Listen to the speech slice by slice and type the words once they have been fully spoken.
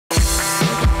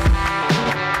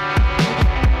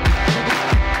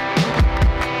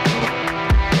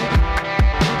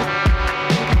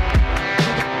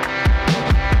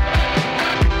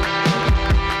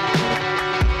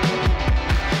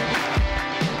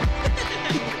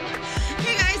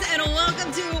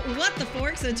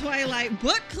folks at Twilight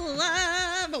Book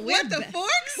Club. What the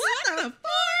forks? What the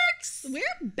forks?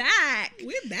 We're back.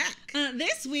 We're back.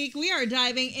 This week we are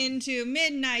diving into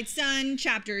Midnight Sun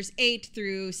chapters 8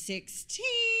 through 16.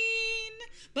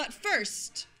 But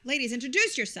first, ladies,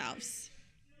 introduce yourselves.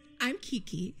 I'm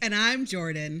Keiki. And I'm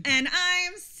Jordan. And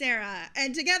I'm Sarah.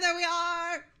 And together we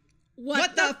are...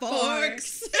 What the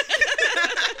forks?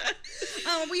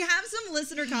 We have some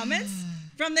listener comments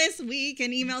from this week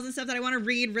and emails and stuff that I want to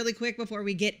read really quick before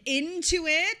we get into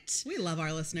it. We love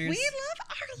our listeners. We love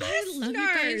our listeners. I love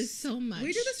you guys so much.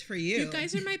 We do this for you. You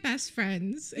guys are my best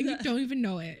friends, and you don't even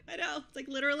know it. I know. It's like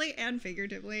literally and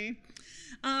figuratively.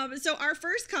 So our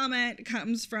first comment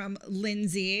comes from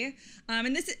Lindsay.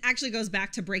 And this actually goes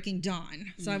back to Breaking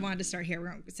Dawn. So I wanted to start here. We're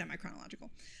going semi-chronological.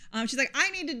 She's like, I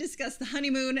need to discuss the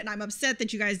honeymoon, and I'm upset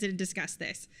that you guys didn't discuss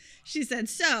this. She said,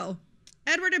 so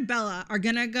Edward and Bella are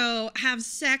going to go have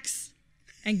sex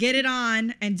and get it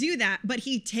on and do that, but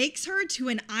he takes her to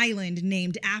an island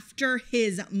named after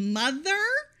his mother?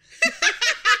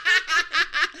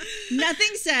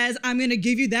 Nothing says, I'm going to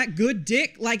give you that good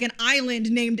dick like an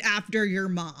island named after your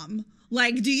mom.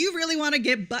 Like, do you really want to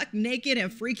get buck naked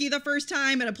and freaky the first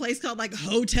time at a place called like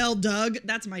Hotel Doug?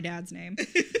 That's my dad's name.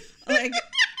 Like...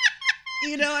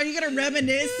 You know, are you going to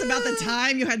reminisce about the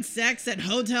time you had sex at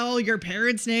Hotel, your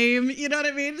parents' name? You know what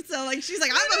I mean? So, like, she's like,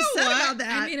 I'm upset about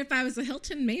that. I mean, if I was a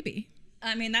Hilton, maybe.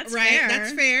 I mean, that's right, fair.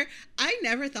 That's fair. I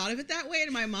never thought of it that way.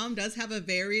 And my mom does have a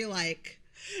very, like,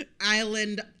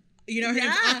 island... You know, her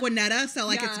name's Aquanetta, so,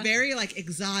 like, it's very, like,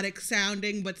 exotic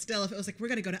sounding, but still, if it was like, we're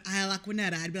going to go to Isle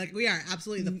Aquanetta, I'd be like, we are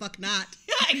absolutely the fuck not.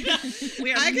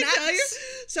 We are I can nuts. tell you.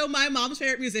 So, my mom's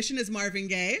favorite musician is Marvin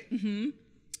Gaye. Mm-hmm.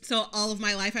 So, all of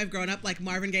my life, I've grown up, like,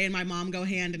 Marvin Gaye and my mom go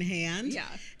hand in hand. Yeah.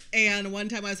 And one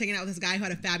time I was hanging out with this guy who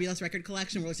had a fabulous record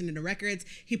collection. We're listening to records.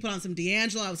 He put on some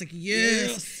D'Angelo. I was like,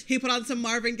 yes. He put on some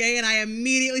Marvin Gaye, and I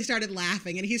immediately started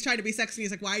laughing. And he's trying to be sexy. He's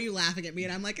like, why are you laughing at me?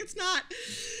 And I'm like, it's not.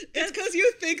 It's because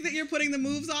you think that you're putting the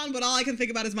moves on, but all I can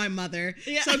think about is my mother.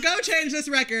 Yeah. So go change this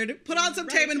record. Put on some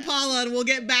Tame Impala, and we'll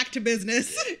get back to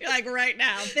business. You're like, right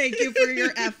now. Thank you for your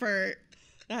effort.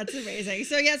 That's amazing.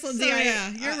 So yes, Lindsay,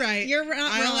 you're right. You're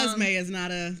not Isle wrong. Esme is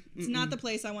not a... It's not the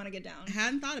place I want to get down. I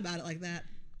hadn't thought about it like that.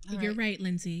 You're right,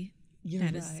 Lindsay.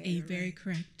 That is a very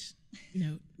correct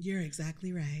note. You're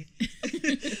exactly right.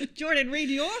 Jordan, read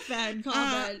your fan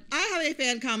comment. I have a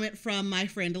fan comment from my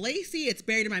friend Lacey. It's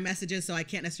buried in my messages, so I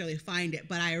can't necessarily find it,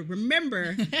 but I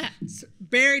remember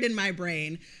buried in my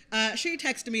brain. She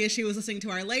texted me as she was listening to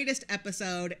our latest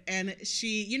episode, and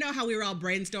you know how we were all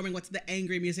brainstorming what's the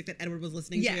angry music that Edward was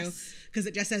listening to? Because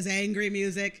it just says angry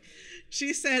music.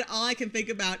 She said, all I can think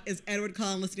about is Edward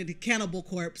Cullen listening to Cannibal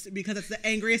Corpse because it's the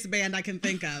angriest band I can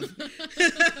think of. So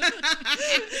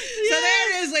there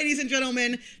it is, ladies and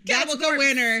gentlemen. That's the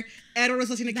winner. Edward was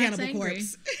listening to Cannibal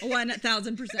Corpse.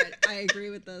 1,000%. I agree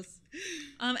with this.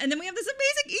 And then we have this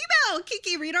amazing email.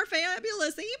 Keiki, read our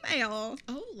fabulous email.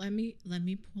 Oh, let me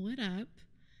pull it up.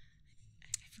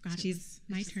 I forgot it was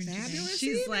my turn today.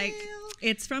 She's like,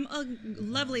 it's from a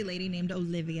lovely lady named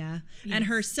Olivia. Yes. And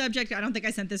her subject, I don't think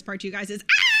I sent this part to you guys, is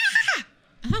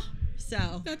Oh,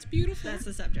 so that's beautiful. That's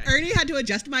the subject. Ernie had to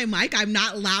adjust my mic. I'm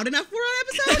not loud enough for an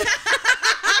episode.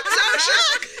 I'm so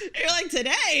shocked. You're like,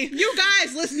 today. You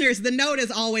guys, listeners, the note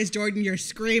is always, Jordan, you're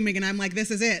screaming. And I'm like,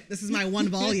 this is it. This is my one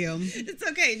volume. It's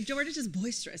okay. Jordan's just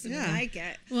boisterous and I like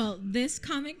it. Well, this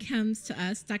comment comes to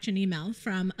us, it's actually an email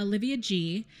from Olivia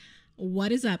G.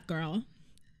 What is up, girl?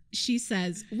 She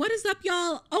says, what is up,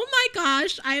 y'all? Oh my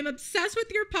gosh, I am obsessed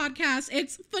with your podcast.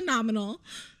 It's phenomenal.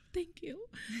 Thank you.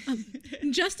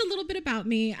 Just a little bit about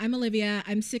me. I'm Olivia.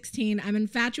 I'm 16. I'm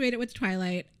infatuated with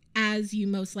Twilight. As you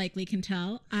most likely can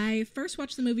tell, I first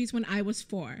watched the movies when I was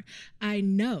 4. I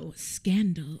know,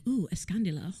 scandal. Ooh,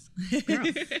 escandalo. Girl.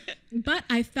 But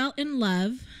I fell in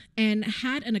love and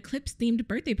had an Eclipse-themed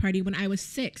birthday party when I was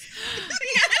 6.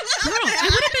 Girl, I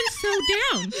would have been so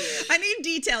down. I need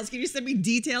details. Can you send me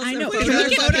details? I know. Can we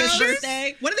get photos?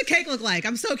 Birthday? What did the cake look like?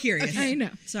 I'm so curious. I know.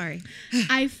 Sorry.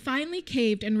 I finally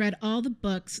caved and read all the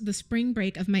books the spring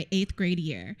break of my 8th grade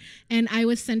year. And I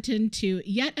was sent into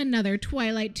yet another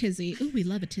Twilight tizzy. Ooh, we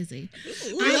love a tizzy.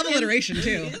 We love alliteration,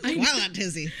 too. Twilight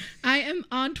tizzy. I am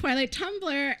on Twilight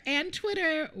Tumblr and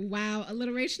Twitter. Wow,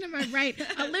 alliteration, am I right?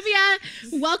 Olivia,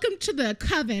 welcome to the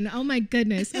coven. Oh, my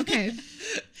goodness. Okay.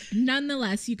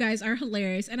 Nonetheless, you guys are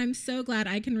hilarious, and I'm so glad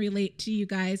I can relate to you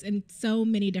guys in so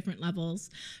many different levels,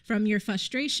 from your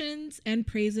frustrations and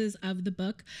praises of the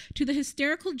book to the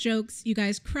hysterical jokes you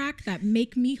guys crack that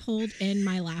make me hold in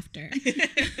my laughter.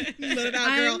 Let it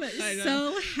out, girl. I'm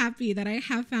so happy that I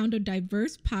have found a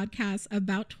diverse podcast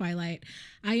about Twilight.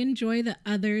 I enjoy the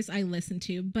others I listen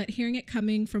to, but hearing it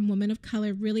coming from women of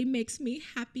color really makes me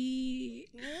happy.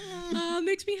 Oh,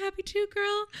 makes me happy too,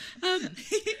 girl.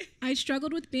 I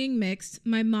struggled with being mixed.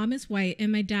 My mom is white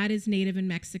and my dad is Native and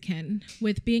Mexican.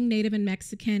 With being Native and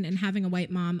Mexican and having a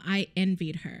white mom, I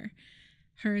envied her.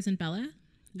 Hers and Bella.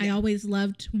 Yeah.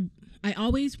 I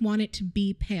always wanted to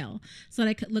be pale so that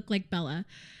I could look like Bella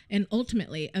and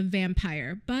ultimately a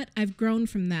vampire. But I've grown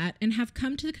from that and have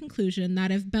come to the conclusion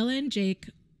that if Bella and Jake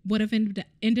would have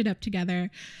ended up together,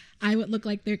 I would look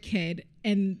like their kid.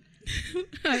 And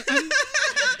that's sweet.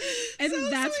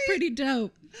 Pretty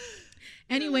dope.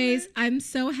 Anyways, I'm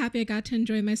so happy I got to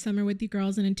enjoy my summer with you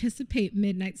girls and anticipate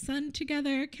Midnight Sun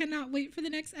together. Cannot wait for the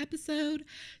next episode.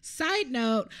 Side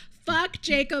note, fuck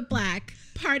Jacob Black.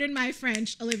 Pardon my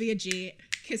French, Olivia G.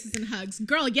 Kisses and hugs.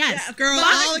 Girl, yes. Yeah, girl,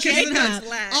 all the kisses and hugs.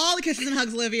 Black. All the kisses and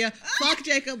hugs, Olivia. Fuck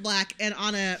Jacob Black. And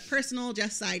on a personal,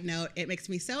 just side note, it makes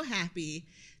me so happy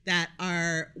that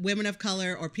our women of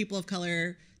color or people of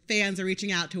color fans are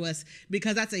reaching out to us,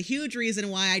 because that's a huge reason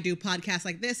why I do podcasts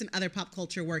like this and other pop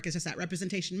culture work, is just that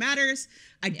representation matters.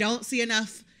 I don't see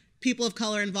enough people of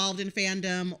color involved in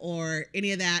fandom or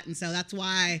any of that. And so that's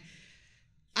why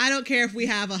I don't care if we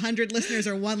have 100 listeners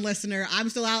or one listener. I'm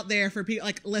still out there for people.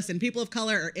 Like, listen, people of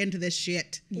color are into this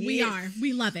shit. We are.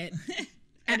 We love it.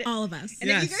 And all of us. And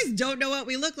if you guys don't know what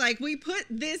we look like, we put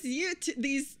these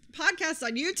podcasts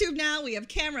on YouTube now. We have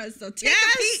cameras, so take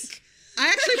a peek. I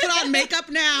actually put on makeup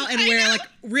now and wear like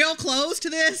real clothes to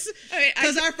this,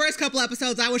 because our first couple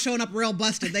episodes I was showing up real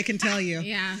busted. They can tell you.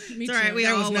 Yeah, me too. All right, we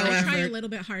there all was no I try a effort. little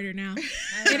bit harder now.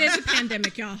 It is a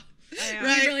pandemic, y'all.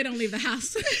 Right. We really don't leave the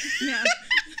house. Yeah.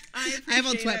 I have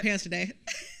on sweatpants today.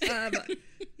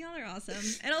 Y'all are awesome.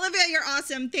 And Olivia, you're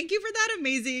awesome. Thank you for that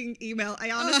amazing email.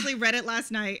 I honestly read it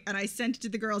last night and I sent it to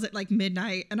the girls at like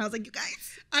midnight and I was like, you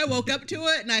guys. I woke up to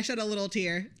it and I shed a little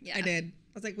tear. Yeah. I did. I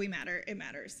was like, we matter. It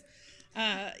matters.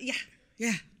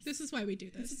 Yeah. This is why we do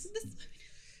this.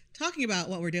 Talking about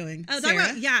what we're doing.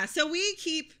 Sarah? So we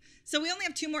only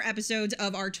have 2 more episodes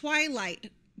of our Twilight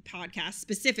podcast,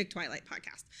 specific Twilight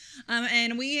podcast.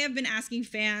 And we have been asking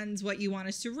fans what you want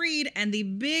us to read. And the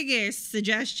biggest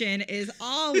suggestion is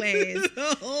always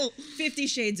 50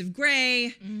 Shades of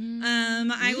Grey.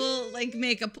 I will like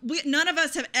none of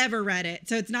us have ever read it.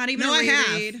 So it's not even a reread. I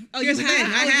have. Oh, Here's you the have?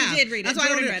 thing. I have. You did read it. That's why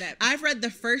Jordan I read it. I've read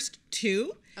the first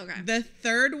 2. Okay. The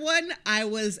third one, I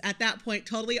was at that point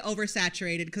totally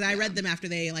oversaturated because I read them after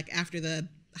the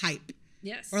hype.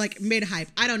 Yes. Or like mid-hype.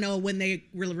 I don't know when they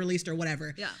were released or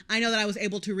whatever. Yeah. I know that I was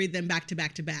able to read them back to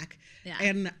back to back. Yeah.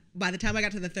 And by the time I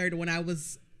got to the third one, I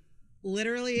was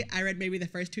literally, I read maybe the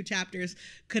first 2 chapters,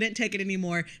 couldn't take it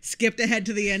anymore, skipped ahead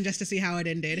to the end just to see how it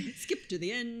ended. Skip to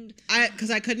the end.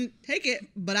 Because I couldn't take it,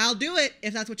 but I'll do it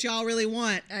if that's what y'all really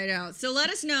want. I know. So let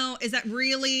us know, is that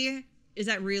really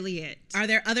it? Are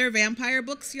there other vampire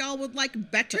books y'all would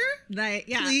like better?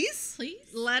 Please?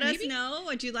 Let us know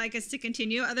what you'd like us to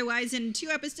continue. Otherwise, in 2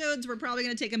 episodes, we're probably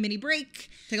going to take a mini break.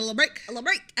 Take a little break.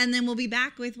 And then we'll be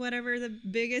back with whatever the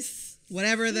biggest...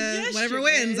 Whatever suggestion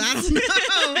wins. is. I don't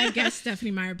know. I guess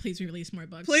Stephenie Meyer, please release more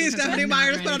books. Please, Stephenie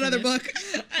Meyer, let's put another book.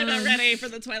 I'm not ready for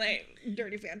the Twilight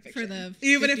dirty fan fiction.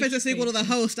 Even if it's a sequel to The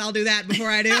Host, I'll do that before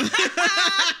I do.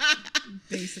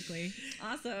 Basically.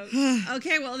 Awesome.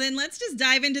 Okay, well then let's just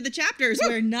dive into the chapters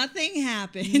where nothing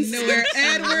happens. Where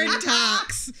Edward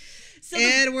talks. So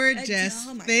Edward just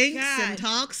thinks God. and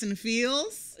talks and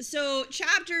feels. So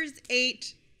chapters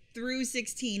 8 through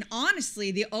 16,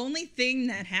 honestly, the only thing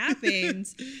that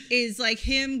happens is like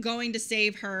him going to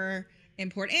save her in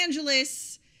Port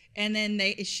Angeles, and then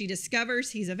she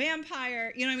discovers he's a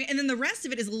vampire, you know what I mean? And then the rest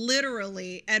of it is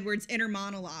literally Edward's inner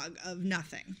monologue of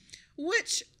nothing.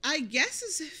 Which I guess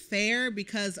is fair,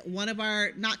 because one of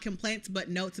our, not complaints, but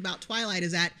notes about Twilight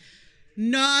is that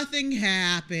nothing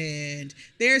happened.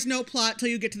 There's no plot till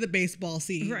you get to the baseball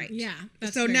scene. Right. Yeah.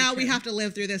 So now we have to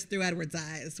live through this through Edward's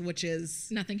eyes, which is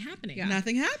nothing happening. Yeah.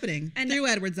 Nothing happening through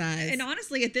Edward's eyes. And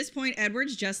honestly, at this point,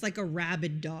 Edward's just like a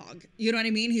rabid dog. You know what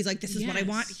I mean? He's like, this is what I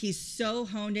want. He's so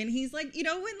honed in. He's like, you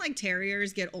know, when like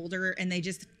terriers get older and they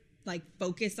just like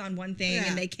focus on one thing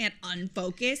and they can't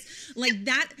unfocus, like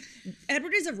that.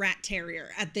 Edward is a rat terrier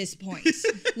at this point.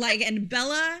 Like, and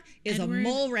Bella is Edward a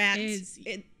mole rat.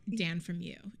 Dan from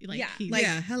You. Like,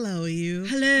 hello you.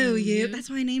 Hello you. That's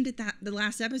why I named it that the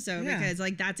last episode, because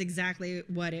like that's exactly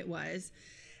what it was.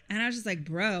 And I was just like,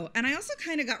 bro. And I also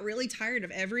kind of got really tired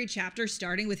of every chapter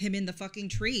starting with him in the fucking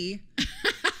tree.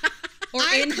 Or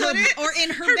in her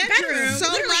bedroom. So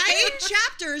literally right? 8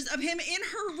 chapters of him in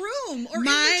her room or in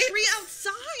the tree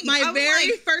outside. My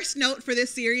very first note for this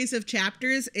series of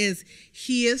chapters is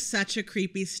he is such a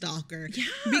creepy stalker. Yeah.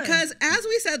 Because as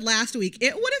we said last week,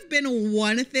 it would have been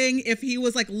one thing if he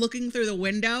was like looking through the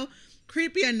window,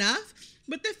 creepy enough.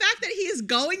 But the fact that he is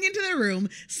going into the room,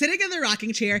 sitting in the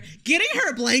rocking chair, getting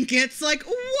her blankets, like,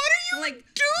 what are you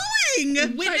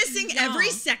doing? Witnessing every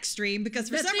sex dream, because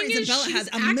for some reason Bella has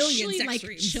a million sex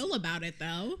dreams. Chill about it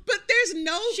though. But she doesn't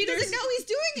know he's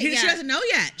doing it yet. She doesn't know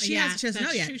yet. She doesn't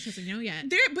know yet. She doesn't know yet.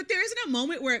 But there isn't a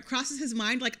moment where it crosses his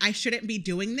mind, like, I shouldn't be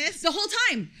doing this. The whole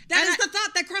time. That is the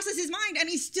thought that crosses his mind, and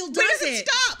he still does it. It.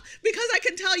 Stop. Because I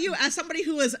can tell you, as somebody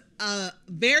who is a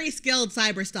very skilled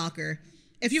cyber stalker,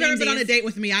 if you've ever been on a date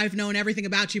with me, I've known everything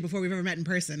about you before we've ever met in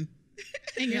person.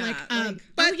 And you're like,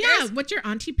 what's your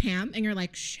Auntie Pam? And you're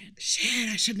like, shit,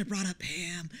 I shouldn't have brought up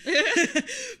Pam.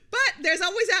 But there's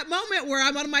always that moment where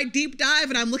I'm on my deep dive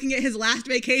and I'm looking at his last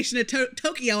vacation at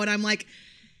Tokyo and I'm like,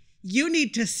 you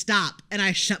need to stop. And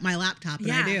I shut my laptop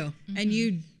and I do. And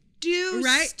you do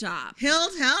stop. He'll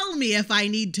tell me if I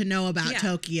need to know about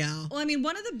Tokyo. Well, I mean,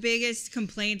 one of the biggest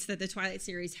complaints that the Twilight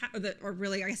series, or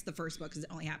really, I guess the first book, because it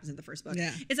only happens in the first book,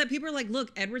 is that people are like,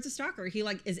 look, Edward's a stalker. He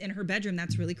like is in her bedroom.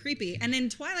 That's really creepy. And in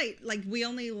Twilight, like we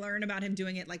only learn about him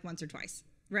doing it like once or twice,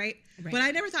 right? But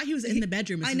I never thought he was in the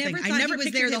bedroom. I never thought he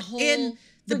was there the whole in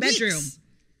the bedroom. Weeks.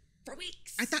 For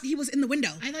weeks. I thought he was in the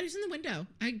window. I thought he was in the window.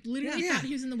 I literally thought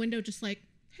he was in the window, just like,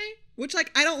 hey. Which,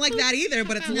 like, I don't like that either,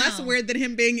 but it's less weird than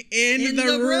him being in the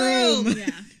room. Yeah.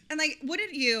 And, like,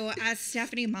 wouldn't you, as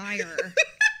Stephenie Meyer,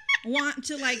 want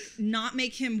to, like, not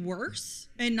make him worse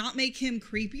and not make him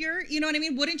creepier? You know what I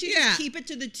mean? Wouldn't you just keep it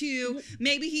to the two?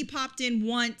 Maybe he popped in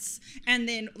once and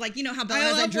then, like, you know how Bella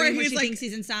has that dream where she thinks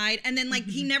he's inside and then, like,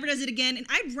 he never does it again. And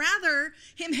I'd rather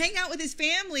him hang out with his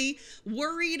family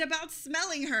worried about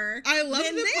smelling her. I love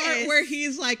the part where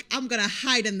he's like, I'm going to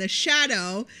hide in the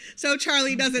shadow so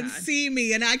Charlie doesn't see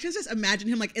me. And I can just imagine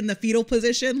him, like, in the fetal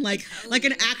position, like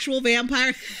an actual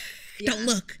vampire. Don't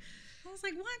look. I was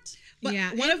like, what? But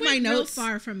one of my notes, real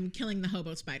far from killing the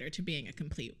hobo spider to being a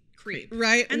complete creep.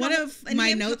 Right. And one of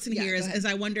my notes in here is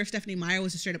I wonder if Stephenie Meyer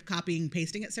was just straight up copying and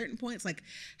pasting at certain points. Like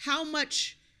how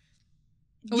much.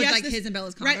 His and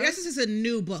Bella's combo. Right. Yes, this is a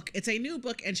new book. It's a new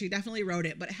book and she definitely wrote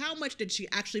it. But how much did she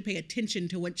actually pay attention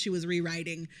to what she was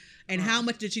rewriting? And how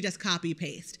much did she just copy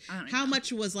paste? How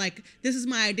much was like, this is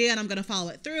my idea and I'm going to follow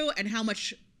it through? And how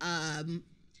much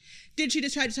did she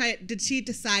did she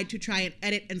decide to try and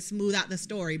edit and smooth out the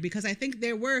story? Because I think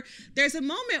there's a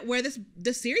moment where this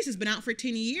series has been out for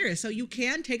 10 years, so you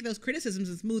can take those criticisms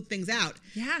and smooth things out.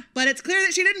 Yeah. But it's clear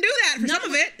that she didn't do that for some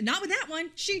of it. Not with that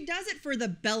one. She does it for the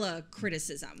Bella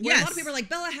criticism. Where a lot of people are like,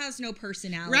 Bella has no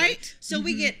personality. Right. So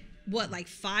we get,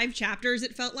 5 chapters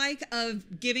it felt like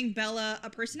of giving Bella a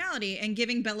personality and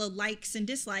giving Bella likes and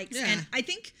dislikes. Yeah. And I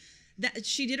think that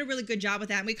she did a really good job with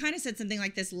that. And we kind of said something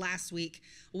like this last week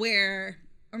or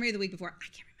maybe the week before, I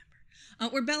can't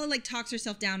remember, where Bella like talks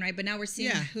herself down, right? But now we're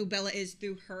seeing who Bella is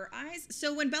through her eyes.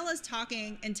 So when Bella's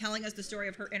talking and telling us the story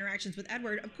of her interactions with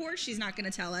Edward, of course she's not going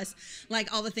to tell us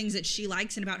like all the things that she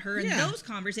likes and about her in those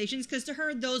conversations, because to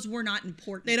her, those were not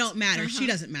important. They don't matter. She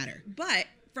doesn't matter. But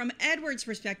from Edward's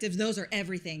perspective, those are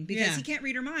everything, because he can't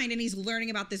read her mind and he's learning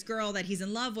about this girl that he's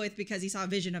in love with because he saw a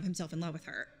vision of himself in love with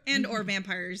her and or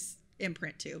vampires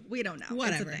imprint too. We don't know.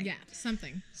 Whatever. Yeah,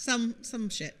 something. Some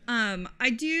shit.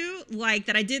 I do like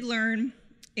that I did learn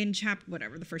in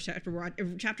the first chapter,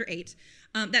 chapter 8,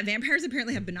 that vampires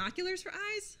apparently have binoculars for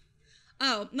eyes.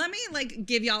 Oh, let me like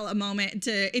give y'all a moment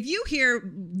to, if you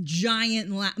hear giant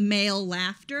male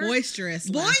laughter, boisterous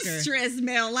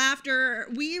male laughter,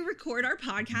 we record our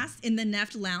podcast in the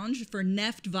Neft Lounge for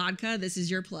Neft Vodka. This is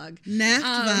your plug. Neft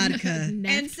Vodka.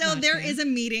 And so there is a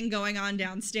meeting going on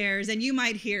downstairs and you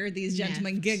might hear these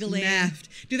gentlemen giggling. Neft.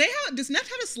 Does Neft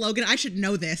have a slogan? I should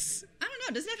know this. I don't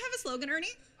know. Does Neft have a slogan, Ernie?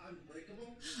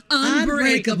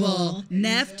 Unbreakable.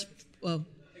 Neft. Whoa.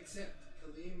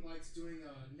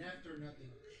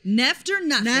 Neft or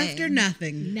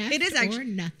nothing. Neft it is actually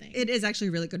nothing. It is actually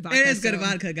really good vodka. It is good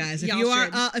vodka, guys.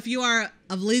 If you are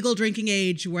of legal drinking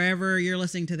age, wherever you're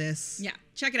listening to this,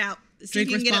 check it out.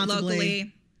 Drink you can get it responsibly.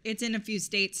 locally. It's in a few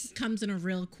states. Comes in a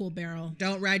real cool barrel.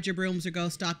 Don't ride your brooms or go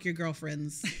stalk your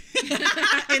girlfriends.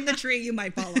 In the tree, you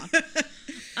might fall off.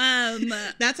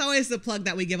 That's always the plug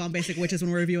that we give on Basic Witches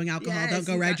when we're reviewing alcohol. Yes, Don't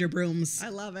go ride your brooms. I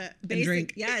love it. And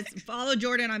drink. Yes, follow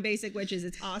Jordan on Basic Witches.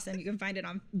 It's awesome. You can find it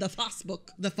on the Foss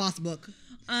book. The Foss book.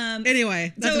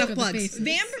 Anyway, that's enough plugs.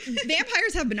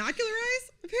 Vampires have binocular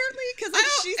eyes, apparently, because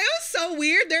it was so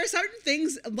weird. There are certain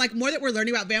things, like, more that we're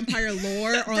learning about vampire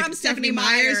lore, or like Stephenie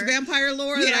Meyer's vampire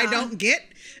lore that I don't get.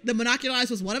 The monocular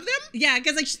eyes was one of them. Yeah,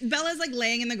 because like Bella's like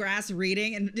laying in the grass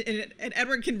reading, and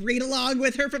Edward can read along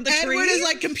with her from the tree. Edward is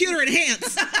like computer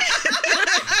enhanced.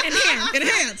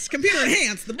 Enhanced. Computer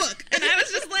enhanced, the book. And I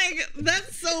was just like,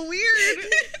 that's so weird.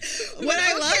 What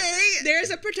I love, there's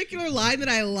a particular line that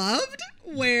I loved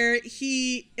where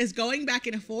he is going back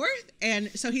and forth,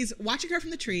 and so he's watching her from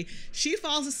the tree. She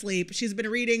falls asleep. She's been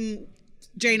reading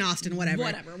Jane Austen, whatever,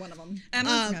 one of them.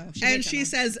 Emma, and she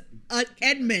says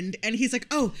Edmund, and he's like,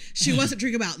 oh, she wasn't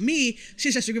drinking about me.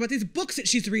 She's just drinking about these books that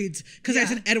she reads, because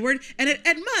there's an Edward and an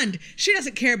Edmund. She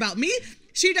doesn't care about me.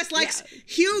 She just likes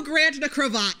Hugh Grant in a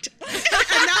cravat. And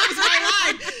that was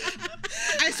my line.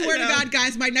 I swear to God,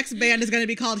 guys, my next band is going to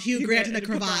be called Hugh Grant in a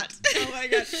cravat. Oh my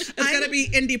God. It's going to be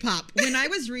indie pop. When I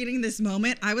was reading this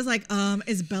moment, I was like,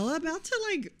 is Bella about to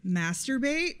like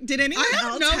masturbate? Did anyone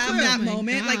else have that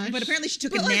moment? Gosh. Like, but apparently she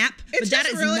took a nap. It's but that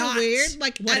just is really not weird.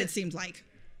 Like what it seemed like.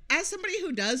 As somebody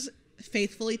who does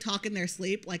faithfully talk in their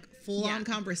sleep, like full-on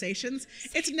conversations,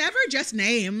 it's never just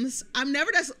names. I'm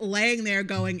never just laying there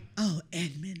going, oh,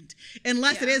 Edmund,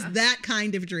 unless it is that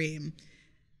kind of dream.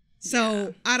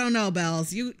 So I don't know,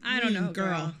 Bells. I don't know,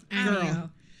 girl. I don't know.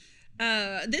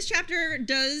 This chapter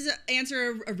does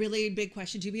answer a really big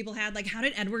question two people had. Like, how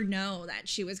did Edward know that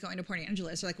she was going to Port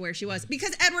Angeles, or like where she was?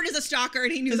 Because Edward is a stalker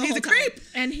and he knew the whole time. He's a creep.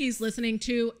 And he's listening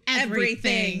to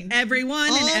everything. Everyone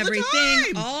all and everything.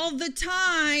 the time. All the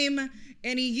time.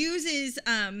 And he uses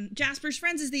Jasper's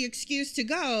friends as the excuse to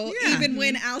go, even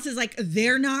when Alice is like,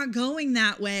 they're not going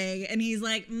that way. And he's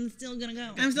like, I'm still going to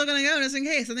go. I'm still going to go just in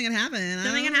case something can happen.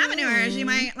 Something can happen to her. She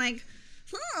might like...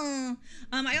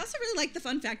 I also really like the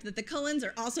fun fact that the Cullens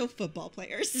are also football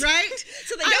players. Right?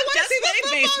 So they don't just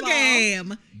play baseball.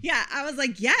 Game. Yeah, I was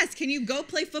like, yes, can you go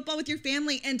play football with your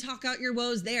family and talk out your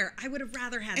woes there? I would have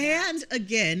rather had that. And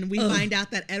again, we find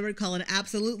out that Edward Cullen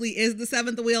absolutely is the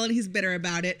seventh wheel, and he's bitter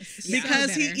about it. Yeah.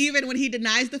 Because So bitter. even when he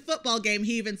denies the football game,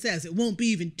 he even says, it won't be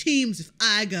even teams if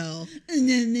I go.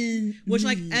 Which,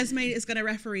 like, Esme is going to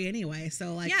referee anyway.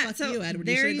 So, like, fuck you, Edward.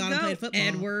 You should have gone and played football.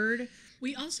 Edward.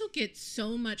 We also get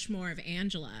so much more of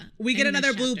Angela. We get in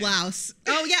another this blue chapter. blouse.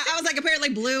 Oh, yeah, I was like, apparently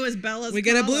blue is Bella's We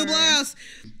get a blue color. blouse.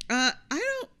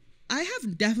 I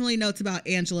have definitely notes about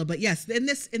Angela, but yes, in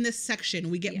this section,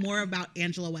 we get more about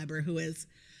Angela Weber, who is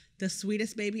the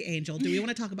sweetest baby angel. Do we want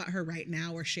to talk about her right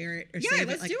now, or share it, or save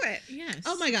let's it? do it. Yes.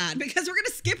 Oh my God. Because we're going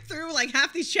to skip through like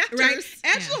half these chapters. Right.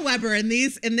 Angela Weber in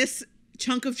this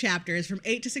chunk of chapters from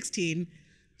 8 to 16,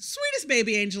 sweetest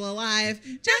baby angel alive,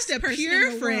 just a person pure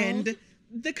in the friend, world.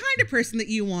 the kind of person that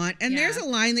you want. And there's a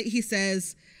line that he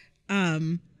says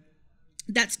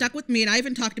that stuck with me, and I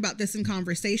even talked about this in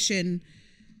conversation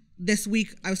this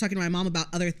week. I was talking to my mom about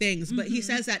other things, but he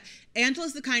says that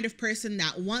Angela's the kind of person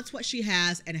that wants what she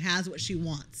has and has what she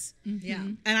wants. Yeah.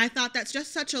 And I thought that's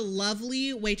just such a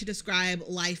lovely way to describe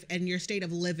life and your state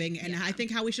of living. And I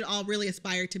think how we should all really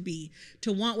aspire to be,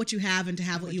 to want what you have and to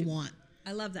have what you want.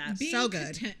 I love that. Being so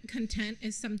good. Content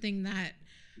is something that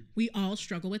we all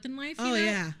struggle with in life. You know?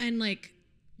 Yeah. And like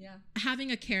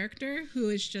having a character who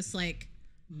is just like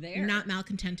not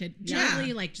malcontented,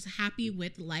 generally like just happy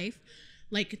with life,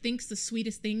 like thinks the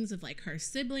sweetest things of like her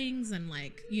siblings and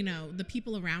like, you know, the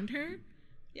people around her.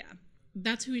 Yeah.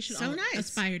 That's who we should all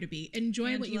aspire to be.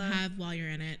 Enjoy what you have while you're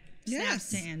in it.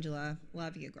 Snaps to Angela.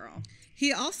 Love you, girl.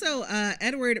 He also,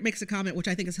 Edward makes a comment, which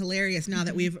I think is hilarious now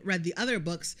that we've read the other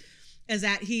books, is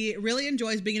that he really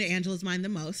enjoys being in Angela's mind the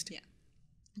most. Yeah.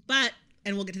 But,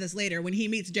 and we'll get to this later, when he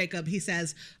meets Jacob, he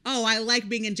says, oh, I like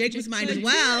being in Jacob's mind as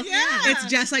well. Yeah. It's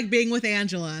just like being with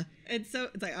Angela. It's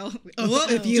like,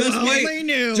 if you only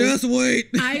knew. Just wait.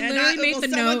 I literally made the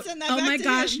note, send that oh back my to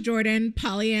gosh, him. Jordan,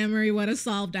 polyamory would have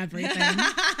solved everything.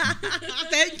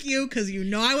 Thank you, because you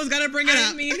know I was going to bring it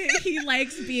up. I mean, he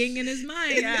likes being in his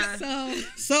mind. Yeah.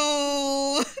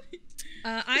 So...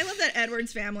 I love that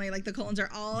Edward's family, like the Cullens, are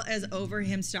all as over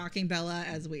him stalking Bella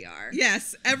as we are.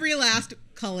 Yes, every last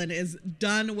Cullen is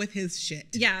done with his shit.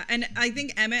 Yeah, and I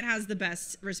think Emmett has the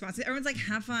best response. Everyone's like,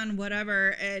 have fun,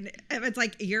 whatever. And Emmett's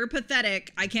like, you're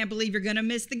pathetic. I can't believe you're going to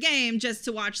miss the game just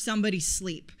to watch somebody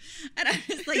sleep. And I'm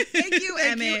just like, thank you,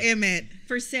 Emmett,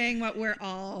 for saying what we're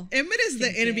all Emmett is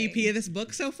thinking. the MVP of this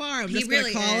book so far. I'm just going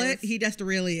to call it. He just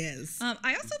really is.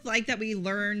 I also like that we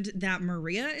learned that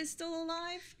Maria is still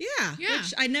alive. Yeah.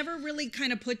 which I never really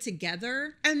kind of put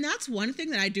together. And that's one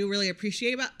thing that I do really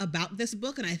appreciate about this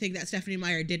book, and I think that Stephenie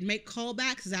Meyer did make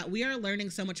callbacks, is that we are learning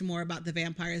so much more about the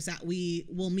vampires that we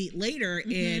will meet later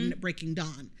in Breaking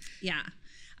Dawn. Yeah.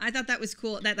 I thought that was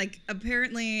cool that like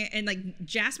apparently and like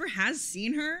Jasper has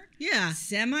seen her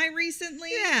semi recently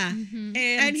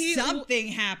and something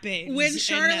happened when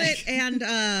Charlotte and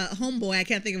homeboy, I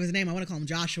can't think of his name, I want to call him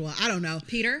Joshua, I don't know,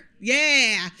 Peter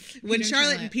when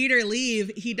Charlotte and Peter leave,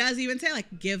 he does even say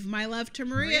like, give my love to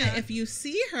Maria if you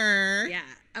see her.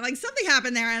 I'm like, something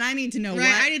happened there and I need to know what.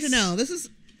 I need to know.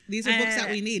 These are books that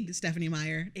we need, Stephenie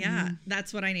Meyer.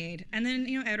 That's what I need. And then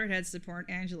Edward had to support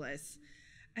Angelus.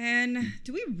 And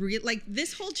do we really like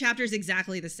this whole chapter is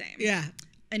exactly the same?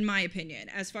 In my opinion,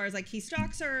 as far as like he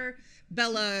stalks her,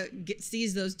 Bella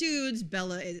sees those dudes.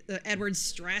 Edward's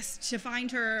stressed to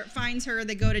finds her.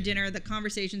 They go to dinner. The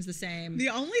conversation's the same. The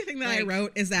only thing that I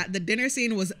wrote is that the dinner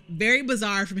scene was very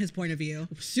bizarre from his point of view.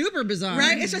 Super bizarre,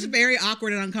 right? It's just very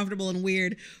awkward and uncomfortable and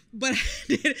weird. But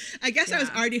I guess I was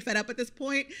already fed up at this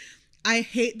point. I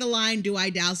hate the line, do I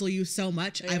dazzle you so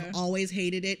much? I've always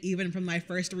hated it, even from my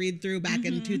first read through back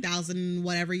in 2000,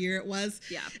 whatever year it was.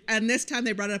 And this time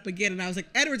they brought it up again, and I was like,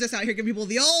 Edward's just out here giving people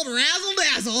the old razzle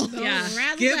dazzle.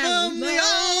 Give them the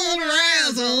old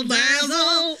razzle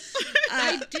dazzle.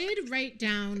 I did write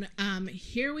down,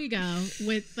 here we go,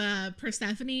 with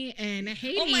Persephone and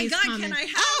Hades. Oh my God, comment. can I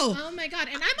have? Oh my God,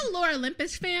 and I'm a Laura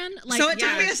Olympus fan. Like, so it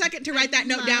took me a second to write that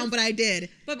note down, but I did.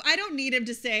 But I don't need him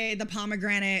to say the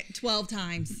pomegranate 12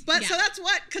 times. But so that's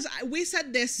what, because we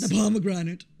said this. The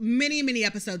pomegranate. Many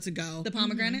episodes ago. The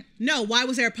pomegranate? No, why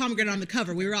was there a pomegranate on the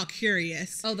cover? We were all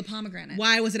curious. Oh, the pomegranate.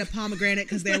 Why was it a pomegranate?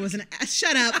 Because there was an...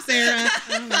 Shut up, Sarah.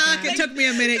 Fuck, it took me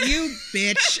a minute. You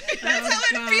bitch. That's how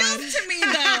it feels to me,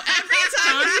 though. Every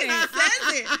time he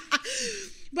says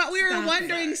it. But we were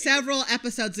wondering several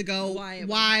episodes ago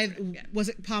why was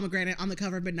it pomegranate on the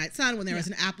cover of Midnight Sun when there was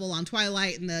an apple on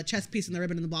Twilight and the chess piece and the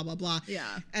ribbon and the blah, blah, blah.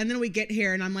 And then we get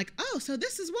here and I'm like, oh, so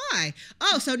this is why.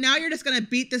 Oh, so now you're just going to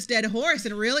beat this dead horse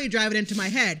and really drive it into my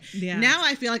head. Now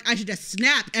I feel like I should just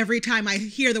snap every time I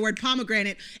hear the word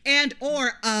pomegranate and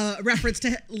or reference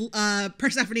to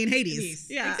Persephone and Hades.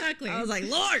 Exactly. I was like,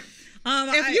 Lord.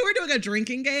 If you were doing a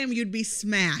drinking game, you'd be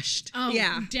smashed. Oh,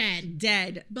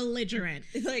 dead. Belligerent.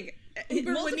 Like,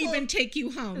 Uber wouldn't even take you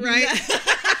home. Right?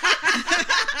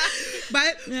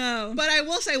 But I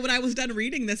will say, when I was done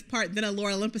reading this part, then a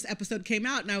Laura Olympus episode came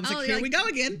out, and I was like, here we go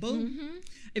again. Boom.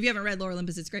 If you haven't read Laura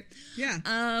Olympus, it's great. Yeah.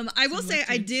 I will say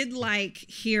I did like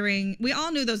hearing, we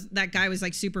all knew that guy was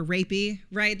like super rapey,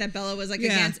 right? That Bella was like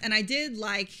against. And I did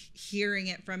like hearing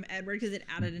it from Edward because it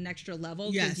added an extra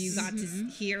level because you got to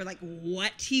hear like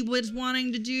what he was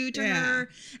wanting to do to her.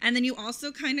 And then you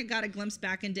also kind of got a glimpse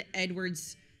back into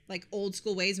Edward's like old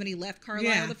school ways when he left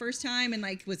Carlisle the first time and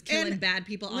like was killing bad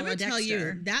people. Let me tell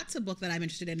you, that's a book that I'm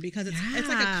interested in because it's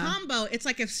like a combo. It's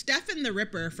like if Stephen the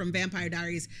Ripper from Vampire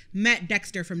Diaries met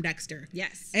Dexter from Dexter.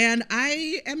 Yes. And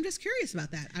I am just curious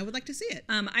about that. I would like to see it.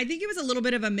 I think it was a little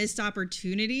bit of a missed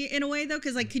opportunity in a way though,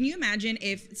 because like, can you imagine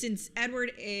if, since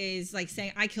Edward is like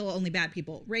saying, I kill only bad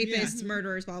people, rapists,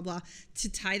 murderers, blah, blah, to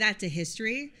tie that to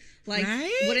history. Like,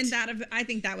 wouldn't that have, I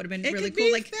think that would have been really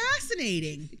cool. Like,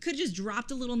 fascinating. Could just dropped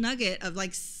a little nugget of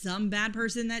like some bad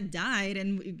person that died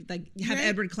and like have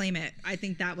Edward claim it. I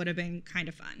think that would have been kind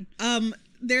of fun.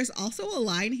 There's also a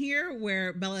line here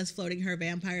where Bella is floating her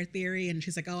vampire theory and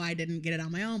she's like, oh, I didn't get it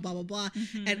on my own, blah, blah, blah.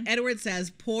 And Edward says,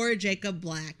 poor Jacob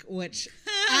Black, which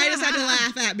I just had to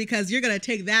laugh at because you're going to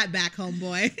take that back,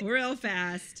 homeboy. Real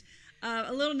fast.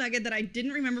 A little nugget that I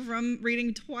didn't remember from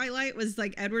reading Twilight was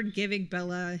like Edward giving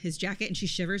Bella his jacket and she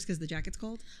shivers because the jacket's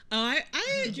cold. Oh, I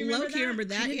low-key remember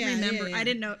that. I didn't I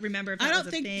didn't remember if that was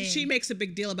a thing. I don't think she makes a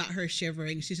big deal about her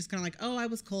shivering. She's just kind of like, oh, I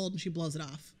was cold, and she blows it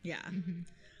off. Yeah.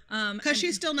 Because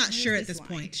she's still not sure at this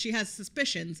point. She has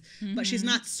suspicions, but she's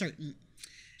not certain.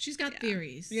 She's got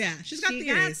theories. Yeah, she's got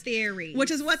theories.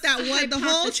 Which is what the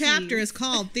whole chapter is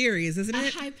called, theories, isn't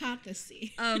it? A hypothesis.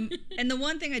 And the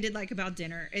one thing I did like about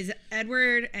dinner is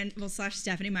Edward and /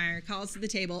 Stephenie Meyer calls to the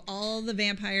table all the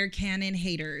vampire canon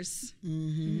haters.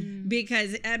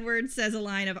 Because Edward says a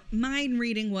line of, mind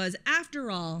reading was,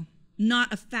 after all,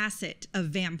 not a facet of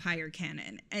vampire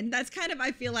canon. And that's kind of,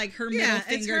 I feel like, her middle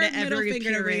finger to every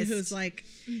purist who's like,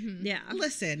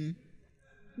 listen,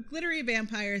 glittery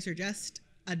vampires are just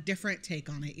a different take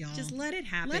on it, y'all. Just let it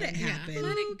happen. Let it happen.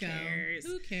 Let Who it go. cares?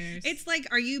 Who cares? It's like,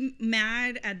 are you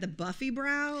mad at the Buffy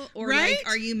brow? Or like,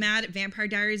 are you mad at Vampire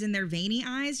Diaries and their veiny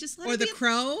eyes? Just let it be. Or the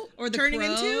crow? Or the turning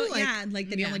crow. into? Like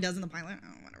that he only does in the pilot.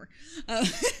 Oh,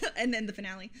 whatever. And then the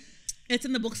finale. It's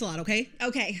in the books a lot, okay?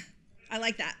 Okay. I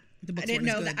like that. The books I didn't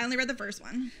weren't know as that. good. I only read the first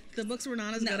one. The books were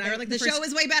not as No, good. I read like the show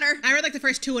is way better. I read like the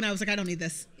first 2 and I was like, I don't need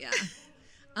this. Yeah.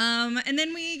 And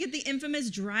then we get the infamous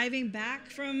driving back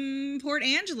from Port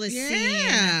Angeles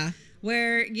scene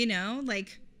where, you know,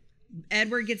 like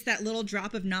Edward gets that little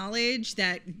drop of knowledge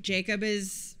that Jacob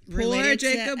is related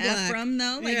Jacob to Black. Ephraim,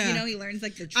 though. Like, you know, he learns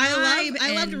like the tribe.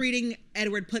 I loved reading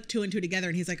Edward put 2 and 2 together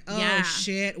and he's like, oh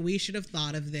shit, we should have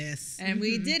thought of this. And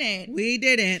we didn't. We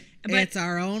didn't. But it's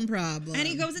our own problem. And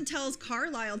he goes and tells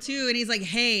Carlisle too, and he's like,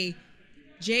 hey,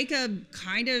 Jacob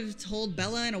kind of told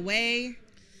Bella in a way.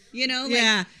 You know,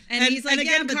 like, and he's like, and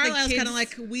again, but Carlisle's kind of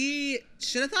like, we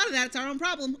should have thought of that. It's our own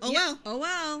problem. Oh well. Oh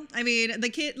well. I mean, the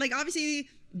kid, like, obviously,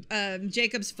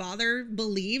 Jacob's father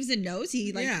believes and knows.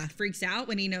 He freaks out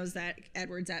when he knows that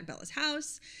Edward's at Bella's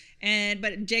house,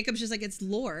 but Jacob's just like, it's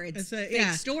lore. It's fake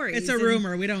stories. It's a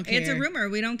rumor. We don't care. It's a rumor.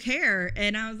 We don't care.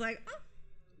 And I was like, oh.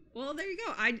 Well, there you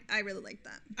go. I really like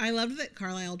that. I loved that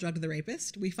Carlisle drugged the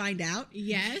rapist. We find out.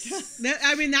 Yes.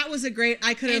 That was a great.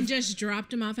 I could have. And just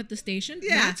dropped him off at the station.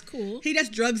 Yeah. That's cool. He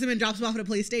just drugs him and drops him off at a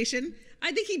police station.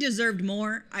 I think he deserved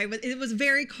more. It was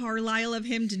very Carlisle of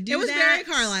him to do that. It was very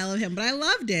Carlisle of him, but I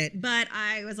loved it. But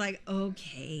I was like,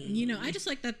 okay. You know, I just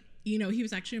like that. You know, he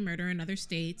was actually a murderer in other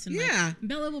states. And like,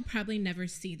 Bella will probably never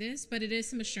see this, but it is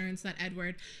some assurance that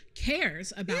Edward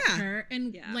cares about her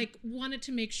and like wanted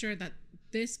to make sure that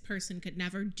this person could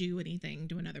never do anything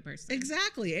to another person.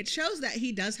 Exactly. It shows that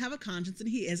he does have a conscience and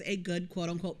he is a good quote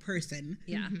unquote person.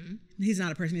 Yeah. Mm-hmm. He's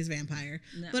not a person, he's a vampire.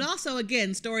 No. But also,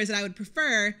 again, stories that I would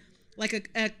prefer, like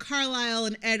a Carlisle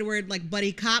and Edward like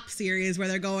buddy cop series where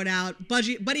they're going out.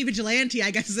 Buddy vigilante,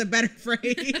 I guess, is a better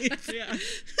phrase. Yeah.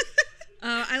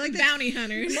 I like bounty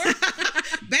hunters.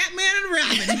 Batman and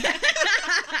Robin.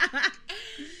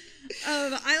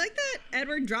 I like that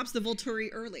Edward drops the Volturi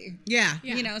early. Yeah.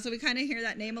 You know, so we kind of hear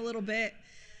that name a little bit.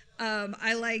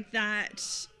 I like that.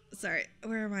 Sorry,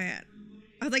 where am I at?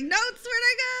 I was like, notes, where'd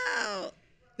I go?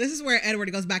 This is where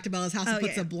Edward goes back to Bella's house and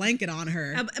puts a blanket on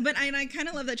her. But I kind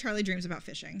of love that Charlie dreams about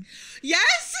fishing.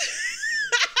 Yes!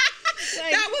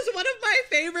 Like, that was one of my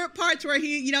favorite parts where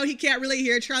he can't really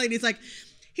hear Charlie and he's like,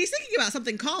 he's thinking about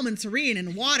something calm and serene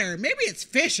and water. Maybe it's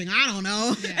fishing. I don't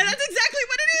know. Yeah. And that's exactly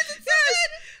what it is. It says.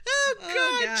 Oh,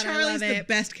 God. Charlie's the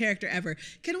best character ever.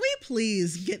 Can we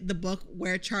please get the book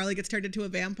where Charlie gets turned into a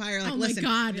vampire? Like, listen, my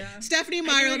God. Yeah. Stephenie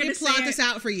Meyer, let me plot this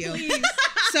out for you. Please.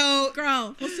 So,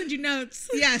 girl, we'll send you notes.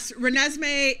 Yes,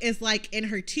 Renesmee is like in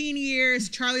her teen years.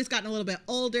 Charlie's gotten a little bit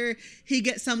older. He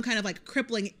gets some kind of like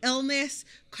crippling illness.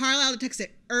 Carlisle detects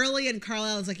it early, and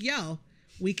Carlisle is like, yo,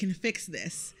 we can fix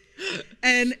this.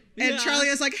 And Charlie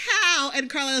is like, how? And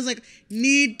Carlisle is like,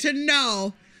 need to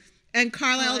know. And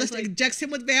Carlisle just injects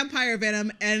him with vampire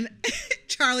venom, and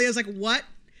Charlie is like, what?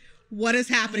 What is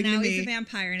happening to me? He's a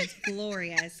vampire, and it's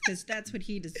glorious, because that's what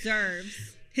he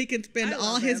deserves. He can spend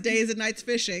all his days and nights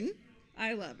fishing.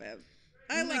 I love him.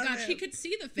 Oh my gosh, he could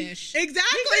see the fish.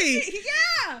 Exactly.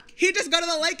 He'd just go to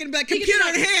the lake and be like, computer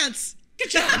enhance.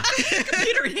 Good job.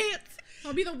 Computer enhance.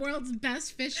 I'll be the world's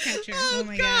best fish catcher. Oh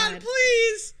my God,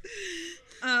 please.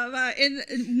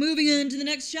 Moving on to the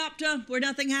next chapter where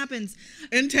nothing happens.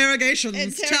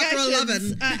 Interrogations. Chapter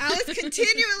 11. Alice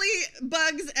continually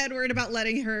bugs Edward about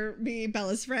letting her be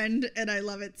Bella's friend, and I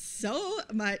love it so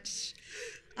much.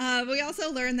 We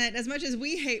also learn that as much as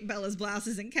we hate Bella's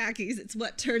blouses and khakis, it's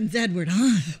what turns Edward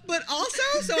on. But also,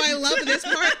 so I love this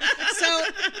part. So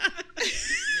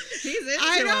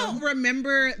I don't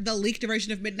remember the leaked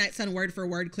version of Midnight Sun word for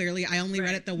word clearly. I only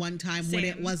read it the one time when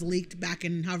it was leaked back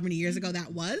in however many years ago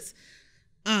that was.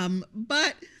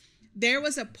 But there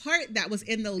was a part that was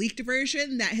in the leaked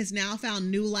version that has now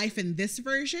found new life in this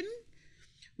version,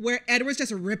 where Edward's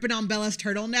just ripping on Bella's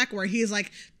turtleneck, where he's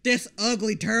like, this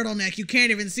ugly turtleneck, you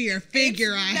can't even see her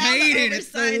figure. I hate it.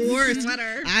 It's the worst.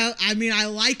 Sweater. I mean, I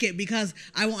like it because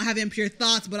I won't have impure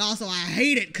thoughts, but also I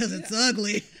hate it because it's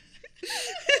ugly.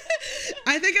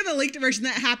 I think in the leaked version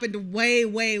that happened way,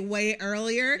 way, way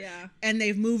earlier. Yeah. And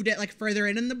they've moved it like further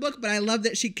in the book, but I love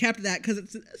that she kept that because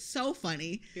it's so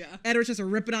funny. Yeah. Edward's just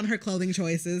ripping on her clothing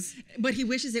choices. But he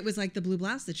wishes it was like the blue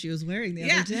blouse that she was wearing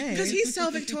the other day. Because he's so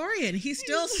Victorian. He's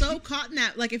still so caught in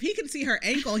that. Like, if he can see her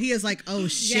ankle, he is like, oh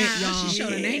shit, y'all. She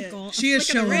showed an ankle. She is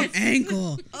showing an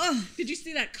ankle. Oh, did you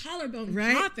see that collarbone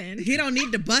right? popping? He don't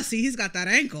need to bussy. He's got that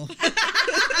ankle.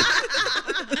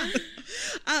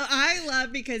 I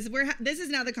love because this is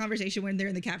now the conversation when they're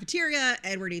in the cafeteria.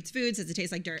 Edward eats food, says it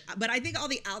tastes like dirt. But I think all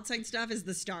the outside stuff is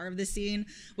the star of the scene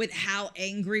with how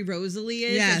angry Rosalie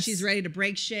is. Yes. And she's ready to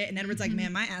break shit. And Edward's like,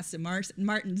 man, my Aston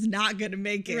Martin's not going to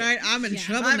make it. Right? I'm in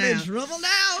trouble now. I'm in trouble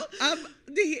now.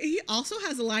 He also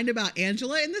has a line about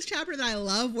Angela in this chapter that I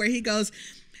love where he goes,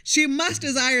 She must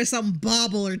desire some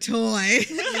bauble or toy.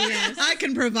 Yes. I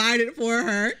can provide it for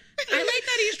her. I like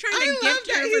that he's trying to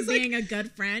gift her for being a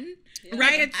good friend. Yeah.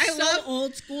 Right? It's I so love-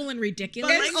 old school and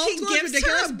ridiculous. But It's like, old he school and gives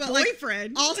ridiculous, her a but, like,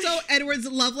 boyfriend. Also, Edward's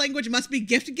love language must be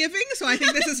gift giving. So I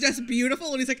think this is just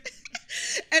beautiful. And he's like,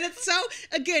 and it's so,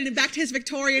 again, back to his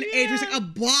Victorian age, where it's like a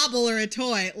bauble or a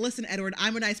toy. Listen, Edward,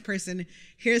 I'm a nice person.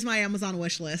 Here's my Amazon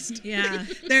wish list. Yeah.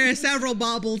 There are several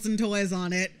baubles and toys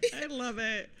on it. I love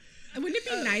it. Wouldn't it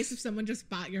be nice if someone just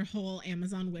bought your whole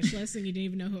Amazon wish list and you didn't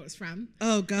even know who it was from?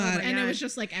 Oh, God. And it was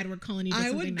just like Edward Cullen.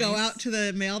 I would go out to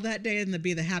the mail that day and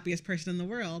be the happiest person in the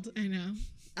world. I know.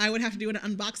 I would have to do an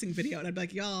unboxing video, and I'd be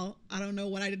like, y'all, I don't know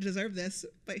what I did to deserve this,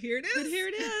 but here it is. But here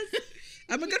it is.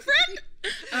 I'm a good friend.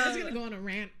 I was going to go on a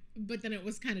rant, but then it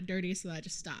was kind of dirty, so I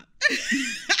just stopped.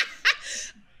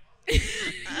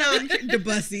 No, the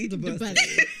bussy.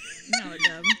 No,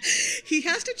 dumb. He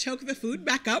has to choke the food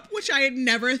back up, which I had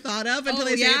never thought of until Oh,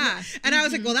 they said yeah. it. And I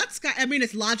was like, well, I mean,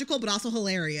 it's logical, but also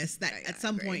hilarious that Yeah, at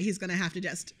some agree. point he's going to have to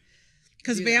just,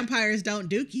 because Do that. vampires don't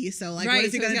dookie, so like, what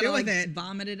is he so going he's to do gotta, with like, it?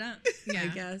 Vomit it up. Yeah. I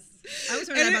guess. I was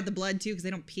And wondering it- about the blood too, because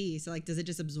they don't pee. So like, does it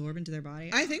just absorb into their body?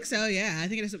 I think so, yeah. I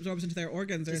think it just absorbs into their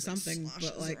organs or Just, like, something.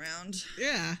 sloshes But like, around.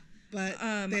 yeah,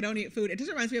 but they don't eat food. It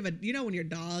just reminds me of when your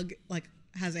dog like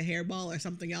has a hairball or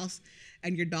something else,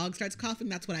 and your dog starts coughing.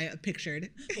 That's what I pictured.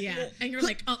 Yeah. And you're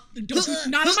like, oh,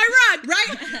 not on my rug.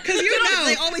 Right? Because you know.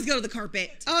 They always go to the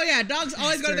carpet. Oh yeah, dogs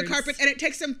always go to the Bastards. carpet, and it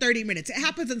takes them 30 minutes. It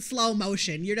happens in slow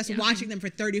motion. You're just watching them for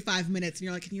 35 minutes, and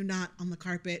you're like, can you not on the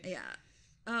carpet? Yeah.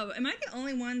 Oh, am I the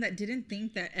only one that didn't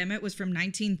think that Emmett was from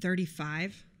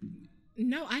 1935?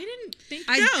 No, I didn't think.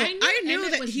 No, I knew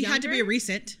Emmett that was he had to be younger.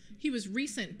 recent. He was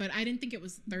recent, but I didn't think it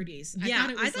was 30s. Yeah,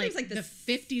 I thought it was like the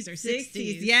 50s or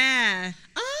 60s. Yeah.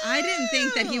 I didn't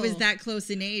think that he was Oh. that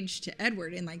close in age to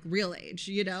Edward, in like real age,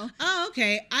 you know? Oh,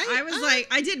 okay. I was like,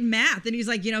 I did math, and he's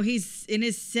like, you know, he's in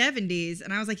his 70s.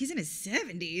 And I was like, he's in his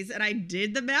 70s. And I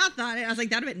did the math on it. I was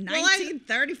like, that would have been Well,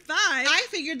 1935. I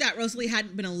figured that Rosalie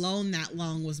hadn't been alone that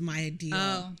long was my deal.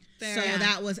 Oh, fair. So Yeah.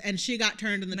 that was, and she got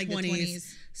turned in the Like the 20s.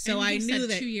 20s. So And I he knew said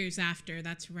that. 2 years after.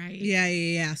 That's right.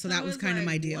 Yeah. So that I was kind of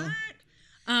like, my deal.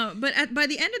 what? But by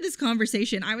the end of this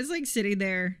conversation, I was like sitting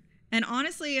there, and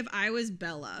honestly, if I was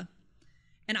Bella,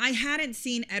 and I hadn't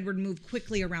seen Edward move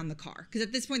quickly around the car, because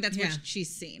at this point, that's Yeah. what she's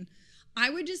seen. I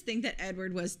would just think that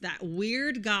Edward was that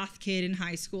weird goth kid in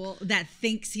high school that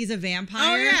thinks he's a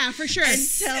vampire. Oh yeah, for sure. And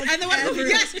tells the one who, everyone-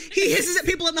 yes, he hisses at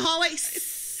people in the hallway.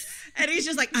 And he's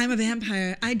just like, I'm a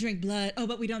vampire. I drink blood. Oh,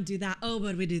 but we don't do that. Oh,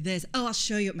 but we do this. Oh, I'll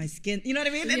show you with my skin. You know what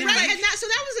I mean? And Right, it's like, and so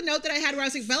that was a note that I had where I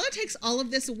was like, Bella takes all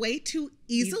of this way too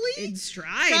easily in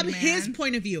stride, from his man.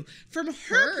 point of view. From her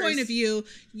Hers. point of view,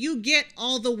 you get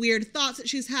all the weird thoughts that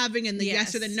she's having and the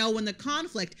yes or the Yes. no and the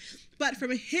conflict. But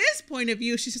from his point of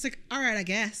view, she's just like, all right, I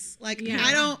guess. Like,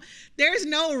 Yeah. there's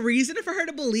no reason for her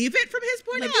to believe it from his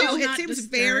point of Like, view. she's It not seems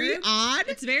disturbed. very odd.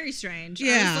 it's very strange. I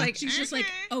Yeah. was like, She's just like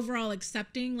overall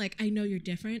accepting, like, I know you're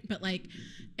different, but like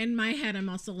in my head, I'm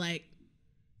also like,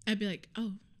 I'd be like,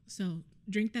 oh, so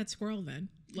drink that squirrel then.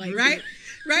 Like, Right?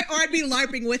 Or I'd be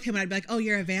LARPing with him and I'd be like, oh,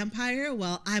 you're a vampire?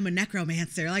 Well, I'm a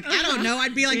necromancer. Like, I don't know.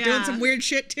 I'd be like doing Yeah. some weird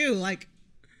shit too. Like,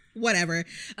 whatever.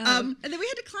 and then we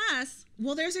had to class.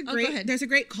 Well, there's a go great ahead.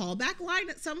 callback line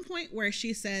at some point where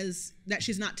she says that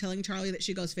she's not telling Charlie that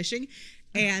she goes fishing.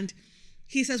 And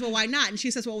he says, well, why not? And she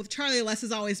says, well, with Charlie, less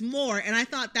is always more. And I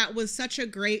thought that was such a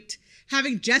great,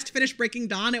 having just finished Breaking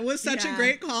Dawn, it was such a Yeah.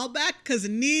 great callback because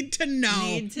need to know.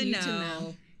 Need to Need know. to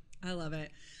know. I love it.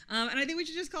 And I think we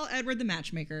should just call Edward the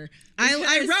matchmaker. I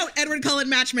Because wrote Edward Cullen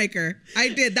matchmaker. I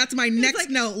did. That's my next like-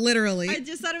 note, literally. I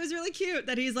just thought it was really cute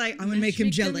that he's like, I'm going to make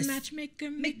him jealous. Matchmaker,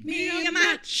 Make make me me a a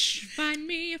match. Find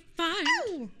me a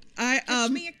find.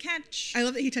 Catch me a catch. I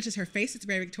love that he touches her face. It's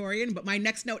very Victorian. But my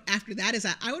next note after that is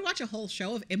that I would watch a whole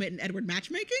show of Emmett and Edward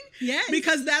matchmaking. Yes.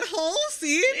 Because that whole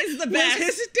scene It's the was best.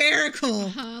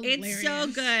 hysterical. It's so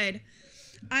good.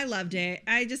 I loved it.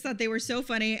 I just thought they were so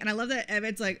funny. And I love that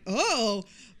Emmett's like, oh,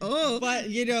 but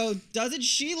you know, doesn't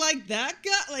she like that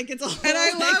guy? Like it's all And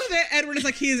I like, love that Edward is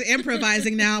like, he is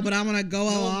improvising now, but I'm going to go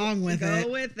along with go it.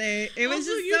 with it. It was Also,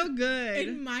 just you- so good.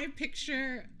 In my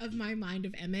picture of my mind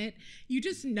of Emmett, you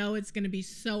just know it's going to be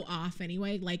so off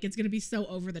anyway. Like, it's going to be so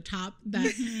over the top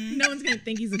that no one's going to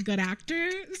think he's a good actor.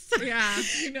 So, Yeah.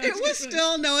 you know, It it's was just like,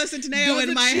 still Noah Centineo in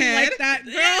doesn't my she head. like that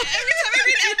girl? Yeah, every time I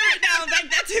read Edward now, I'm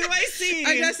like, that's who I see.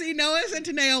 I just see Noah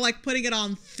Centineo like putting it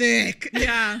on thick.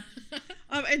 Yeah.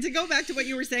 And to go back to what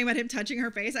you were saying about him touching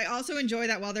her face, I also enjoy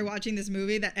that while they're watching this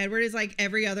movie, that Edward is like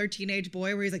every other teenage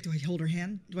boy where he's like, do I hold her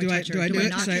hand? Do I touch her? do I do it?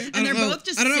 not? Should I- I And don't they're know. both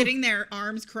just I don't know. sitting there,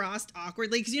 arms crossed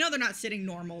awkwardly, because you know they're not sitting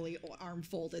normally, arm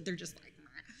folded. They're just like,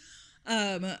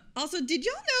 Also, did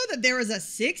y'all know that there was a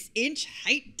 6-inch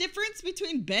height difference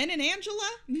between Ben and Angela?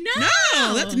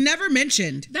 No, that's never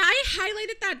mentioned. I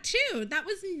highlighted that too. That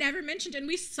was never mentioned, and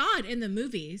we saw it in the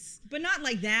movies. But not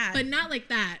like that.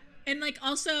 And like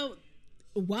also,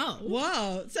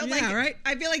 whoa. So Yeah, right?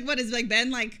 I feel like, what is like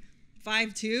Ben like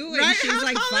 5'2" and Right? she's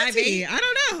like How is he? 5'8"?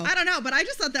 I don't know. But I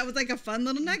just thought that was like a fun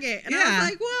little nugget. And I Yeah. was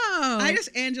like,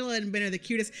 whoa. Angela and Ben are the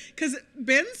cutest because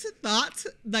Ben's thoughts,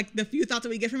 like the few thoughts that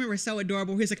we get from him, are so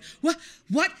adorable. He's like,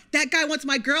 what? That guy wants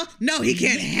my girl? No, he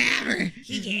can't have her.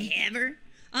 He can't have her.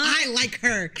 I like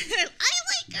her.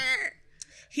 I like her.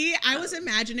 I was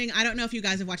imagining, I don't know if you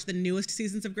guys have watched the newest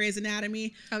seasons of Grey's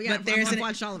Anatomy. Oh, yeah. But there's I've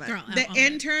watched all of it. Girl, the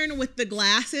intern with the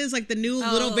glasses, like the new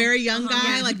little, very young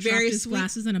guy, yeah, like dropped very his sweet.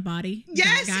 glasses and a body.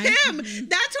 Yes, That guy. him.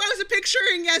 That's who I was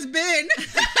picturing as Ben.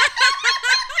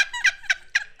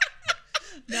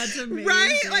 That's amazing.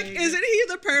 Right? Like, isn't he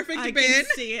the perfect I Ben? can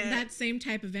see it. That same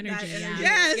type of energy. That Yeah. energy.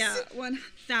 Yes. Yeah,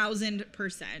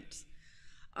 1000%.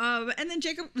 And then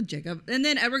Jacob, and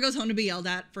then Edward goes home to be yelled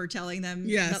at for telling them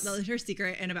about her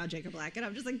secret and about Jacob Black. And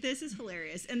I'm just like, this is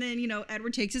hilarious. And then,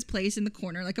 Edward takes his place in the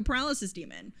corner like a paralysis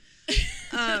demon.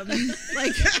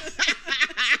 Like,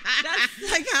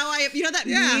 that's like how that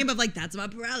meme of like, that's my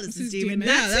paralysis demon.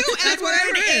 That's who Edward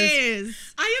is.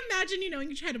 I imagine,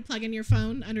 you try to plug in your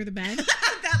phone under the bed.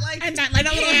 that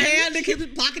little hand that keeps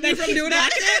blocking you from doing that.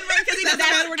 Because he does That's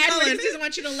that. Edward Edward Cullen. doesn't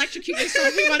want you to electrocute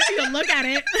yourself. He wants you to look at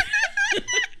it.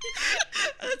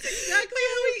 That's exactly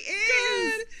who he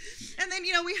is. And then,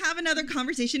 we have another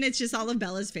conversation. It's just all of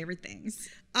Bella's favorite things.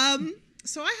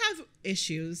 So I have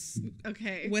issues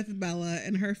Okay. with Bella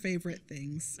and her favorite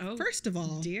things. Oh, First of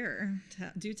all, dear,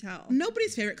 do tell.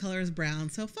 nobody's favorite color is brown,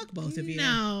 so fuck both of you.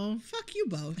 No. Fuck you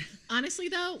both. Honestly,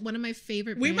 though, one of my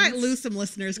favorite We brands, might lose some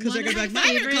listeners because they're One going to be of like,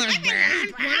 my my favorite color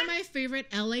is brown. One of my favorite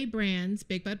LA brands,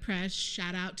 Big Bud Press.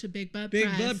 Shout out to Big Bud Press.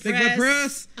 Big Bud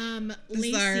Press. Lacey,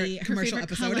 is our her commercial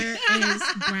favorite episode. color is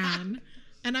brown.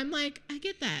 And I'm like, I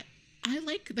get that. I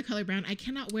like the color brown. I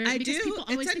cannot wear it because people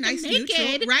always It's a think nice I'm naked.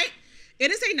 neutral, right? It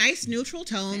is a nice neutral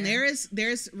tone.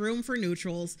 There's room for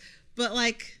neutrals, but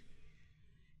like,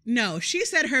 no. She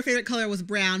said her favorite color was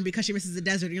brown because she misses the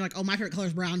desert. And you're like, oh, my favorite color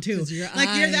is brown too. Your Like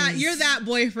eyes. you're that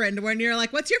boyfriend when you're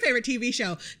like, what's your favorite TV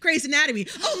show? Grey's Anatomy.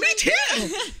 Oh, me too.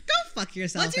 Go fuck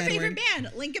yourself. What's your Edward. favorite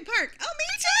band? Linkin Park.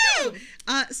 Oh, me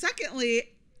too. Secondly,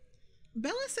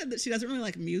 Bella said that she doesn't really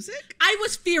like music. I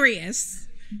was furious.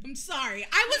 I'm sorry.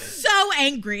 I was so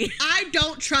angry. I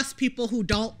don't trust people who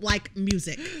don't like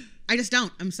music. I just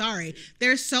don't. I'm sorry.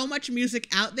 There's so much music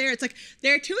out there. It's like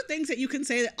there are two things that you can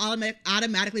say that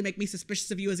automatically make me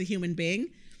suspicious of you as a human being.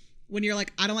 When you're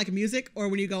like, I don't like music, or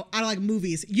when you go, I don't like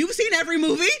movies. You've seen every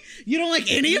movie. You don't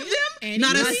like any of them?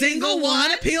 Not a single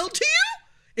one appealed to you?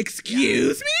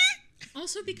 Excuse me?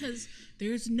 Also because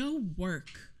there's no work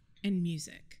in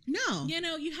music. No.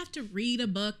 You have to read a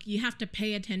book. You have to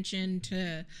pay attention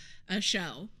to a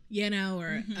show,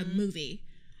 or a movie.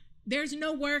 There's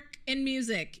no work in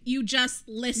music. You just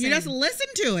listen. You just listen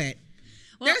to it.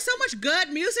 Well, there's so much good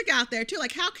music out there too.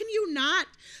 Like, how can you not?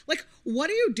 Like, what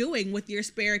are you doing with your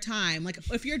spare time? Like,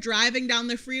 if you're driving down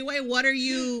the freeway, what are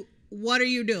you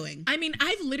doing? I mean,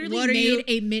 I've literally made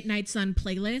a Midnight Sun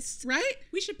playlist. Right?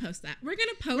 We should post that. We're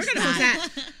gonna post Post that.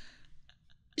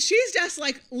 She's just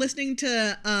like listening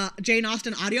to Jane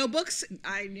Austen audiobooks.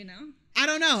 I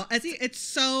don't know. It's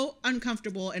so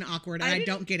uncomfortable and awkward, and I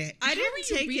don't get it. I didn't How are you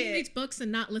take reading it. these books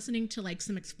and not listening to like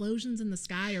some explosions in the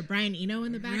sky or Brian Eno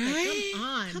in the back? Right?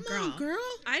 Like, Come on, girl.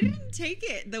 I didn't take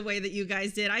it the way that you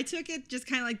guys did. I took it just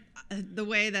kind of like the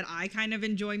way that I kind of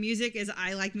enjoy music is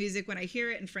I like music when I hear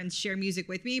it and friends share music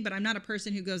with me, but I'm not a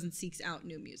person who goes and seeks out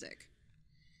new music.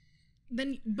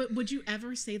 But would you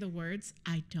ever say the words,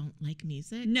 I don't like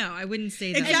music? No, I wouldn't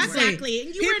say that. Exactly.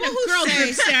 And you were in People a who girl say-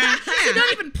 group, Sarah. So Yeah.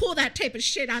 don't even pull that type of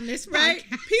shit on this Right?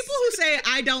 podcast. People who say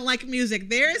I don't like music,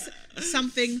 there's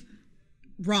something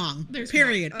wrong.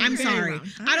 Period. wrong. I'm Very sorry. wrong.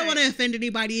 I don't want to offend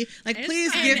anybody. Like,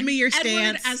 please And give me your Edward,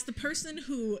 stance. as the person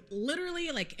who literally,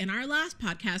 like in our last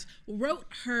podcast, wrote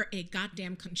her a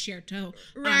goddamn concerto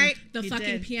Right. on the He fucking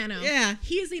did. piano. Yeah.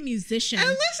 He is a musician. And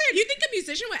listen, you think a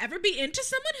musician would ever be into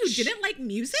someone who didn't like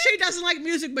music? She doesn't like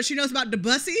music, but she knows about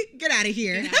Debussy. Get out of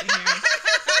here. Get outta here.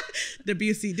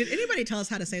 Debussy. Did anybody tell us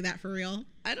how to say that for real?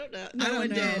 I don't know. I No don't one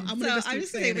know. did. I'm So gonna just I'm keep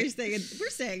just saying saying we're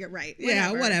saying it right.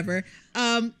 Yeah, whatever.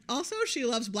 Also, she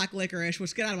loves black licorice,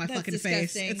 which get out of my That's fucking disgusting.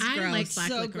 face. It's I gross. like black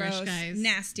So licorice, gross. guys.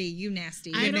 Nasty. You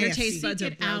nasty. I Your don't nasty. taste buds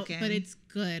seek are it out, broken. but it's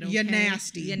good. Okay? You're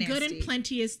nasty. You're Good nasty. and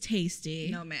plenty is tasty.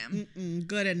 No, ma'am.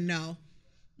 Good and no.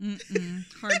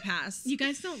 Hard pass. You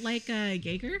guys don't like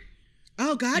Jaeger?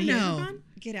 Oh God, A no. Jaeger bomb?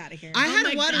 Get out of here. I had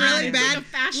my one God, really it's bad. like a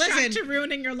fast track to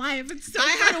ruining your life. It's so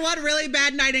I bad. had one really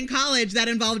bad night in college that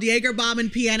involved Jaeger bomb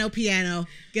and piano.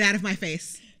 Get out of my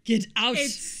face. Get out.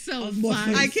 It's so of my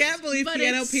fun. I can't believe But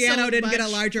piano it's didn't get a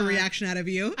much larger fun. reaction out of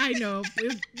you. I know.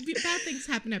 Bad things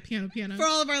happen at piano. For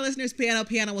all of our listeners, piano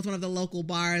was one of the local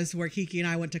bars where Keiki and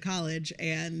I went to college,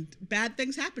 and bad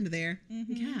things happened there.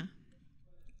 Yeah.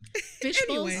 Fish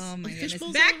bowls. Anyway. Oh my Fish goodness.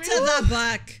 bowls Back all to around. the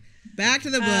book. Back to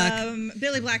the book.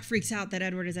 Billy Black freaks out that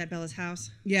Edward is at Bella's house.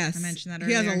 Yes. I mentioned that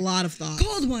He has earlier. a lot of thoughts.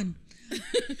 Cold one.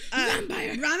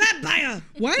 Vampire. Vampire.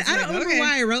 What? I don't remember okay.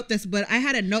 why I wrote this, but I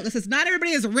had a note that says, "Not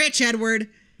everybody is rich, Edward."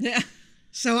 Yeah.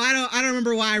 So I don't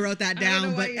remember why I wrote that I don't down, know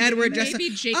why but you did Edward that. just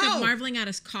Maybe Jacob Oh! marveling at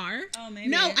his car. Oh, maybe.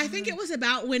 No, I think it was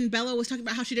about when Bella was talking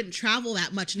about how she didn't travel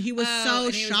that much, and he was so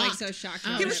and he shocked. was, like, so shocked.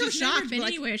 Oh, He was so she's shocked, never been but,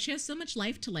 like- anywhere. She has so much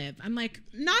life to live. I'm like,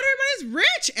 Not everybody's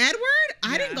rich, Edward.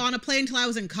 I didn't Yeah. go on a plane until I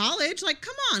was in college. Like,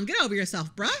 come on, get over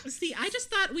yourself, bruh. see, I just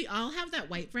thought we all have that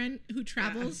white friend who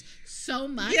travels so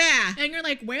much. Yeah. And you're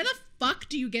like, where the fuck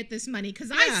do you get this money? Because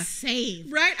Yeah. I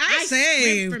save. Right? I scrimp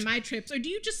saved. for my trips. Or do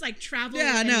you just like travel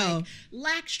Yeah, and no. like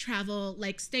lax travel,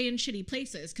 like stay in shitty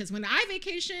places? Because when I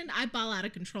vacation, I ball out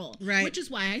of control. Right. Which is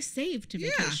why I save to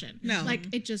Yeah, vacation. no. Like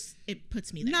it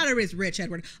puts me there. Not everybody's rich,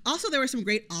 Edward. Also, there were some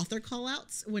great author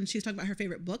call-outs when she was talking about her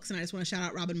favorite books, and I just want to shout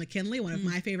out Robin McKinley, one of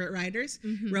my favorite writers.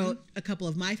 Wrote a couple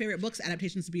of my favorite books,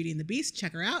 adaptations of Beauty and the Beast.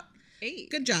 Check her out. Hey.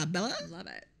 Good job, Bella. Love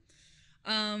it.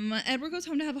 Edward goes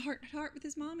home to have a heart-to-heart with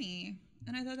his mommy.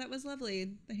 And I thought that was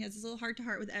lovely. He has this little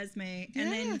heart-to-heart with Esme. And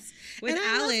then Yes. with And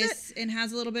I love Alice, and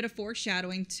has a little bit of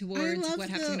foreshadowing towards what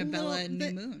happens to Bella and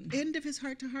New Moon. End of his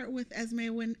heart-to-heart with Esme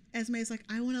when Esme's like,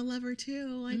 I want to love her too.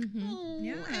 Like, oh,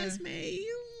 Yeah. Esme,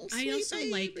 you I sweet also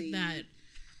like baby. that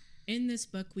in this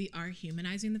book we are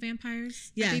humanizing the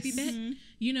vampires Yes. a baby bit.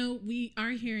 You know, we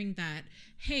are hearing that,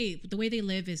 hey, the way they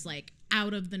live is like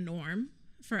out of the norm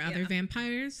for other Yeah.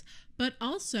 vampires, but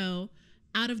also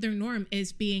out of their norm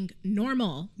is being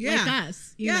normal Yeah. like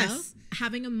us, you Yes. know,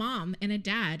 having a mom and a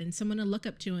dad and someone to look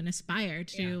up to and aspire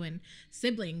to, and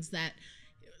siblings that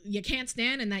you can't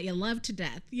stand and that you love to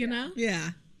death, you know?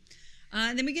 Yeah.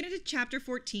 And then we get into chapter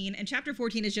 14, and chapter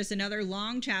 14 is just another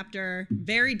long chapter,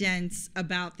 very dense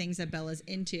about things that Bella's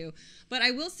into. But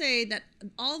I will say that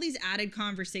all these added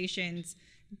conversations,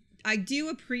 I do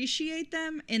appreciate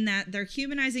them in that they're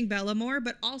humanizing Bella more,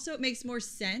 but also it makes more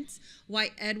sense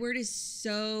why Edward is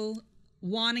so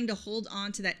wanting to hold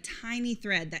on to that tiny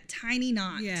thread, that tiny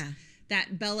knot, Yeah.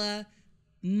 that Bella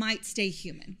might stay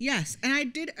human. Yes, and I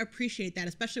did appreciate that,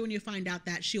 especially when you find out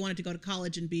that she wanted to go to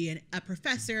college and be a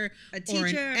professor, A or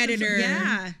teacher, an editor.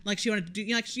 yeah. Like she wanted to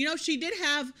do, like, you know, she did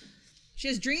have, She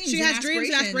has dreams. she and has dreams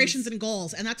and aspirations and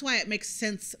goals, and that's why it makes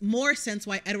more sense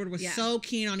why Edward was Yeah. so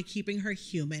keen on keeping her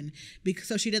human, because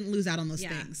so she didn't lose out on those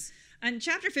Yeah. things. And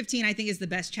chapter 15, I think, is the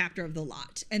best chapter of the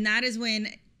lot. And that is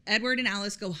when Edward and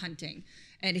Alice go hunting.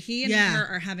 And he and Yeah. her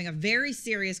are having a very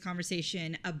serious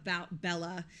conversation about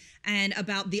Bella and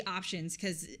about the options.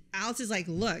 Because Alice is like,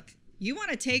 look, you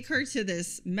want to take her to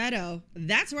this meadow.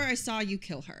 That's where I saw you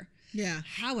kill her. Yeah.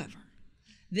 However,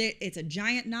 it's a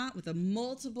giant knot with a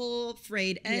multiple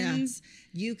frayed Yeah. ends.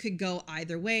 You could go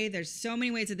either way. There's so many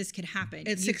ways that this could happen.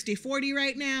 It's You 60-40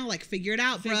 right now. Like, figure it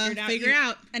out, bruh. Figure You- it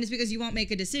out. And it's because you won't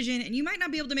make a decision, and you might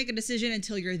not be able to make a decision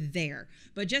until you're there.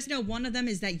 But just know one of them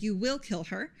is that you will kill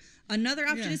her. Another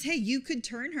option Yeah. is, hey, you could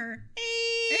turn her.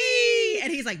 Hey.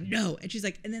 And he's like, no. And she's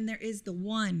like, and then there is the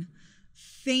one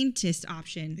faintest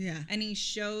option. Yeah. And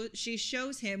she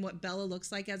shows him what Bella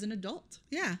looks like as an adult.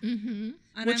 Yeah. And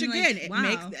Which I'm again, like, it wow.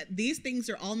 makes these things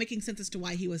are all making sense as to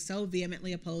why he was so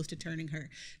vehemently opposed to turning her,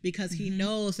 because he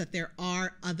knows that there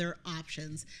are other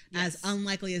options, as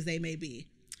unlikely as they may be.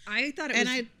 I thought it And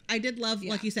was. I did love,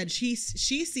 like Yeah. you said, she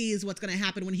sees what's going to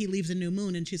happen when he leaves a New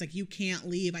Moon, and she's like, you can't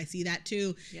leave. I see that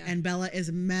too. Yeah. And Bella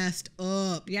is messed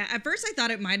up. Yeah, at first I thought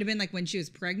it might have been like when she was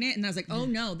pregnant, and I was like, oh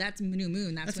no, that's New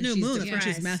Moon. That's when New she's Moon. That's when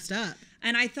depressed. she's messed up.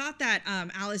 And I thought that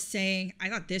Alice saying, I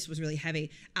thought this was really heavy.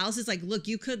 Alice is like, look,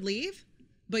 you could leave,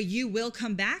 but you will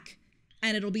come back,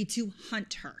 and it'll be to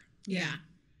hunt her. Yeah.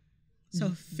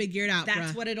 So figure it out,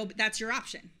 That's bruh. what that's your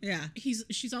option. Yeah.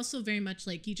 She's also very much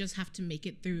like, you just have to make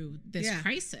it through this Yeah.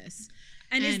 crisis.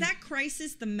 And is that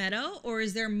crisis the meadow, or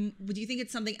is there? Do you think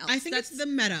it's something else? I think it's the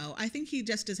meadow. I think he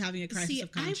just is having a crisis See,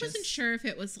 of conscience. I wasn't sure if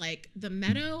it was like the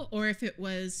meadow or if it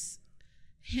was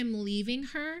him leaving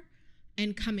her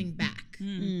and coming back.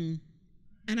 And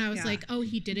I was Yeah. like, oh,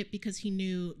 he did it because he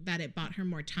knew that it bought her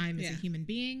more time as Yeah. a human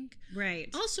being. right.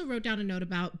 Also wrote down a note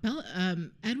about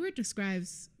Edward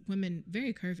describes women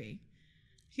very curvy.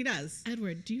 He does.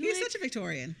 Edward, He's such a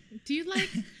Victorian. Do you like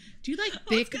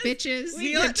thick bitches?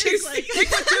 Thick with 2 C's. Thick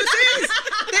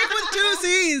with 2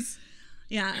 C's.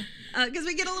 Yeah, because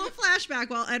we get a little flashback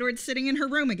while Edward's sitting in her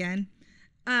room again,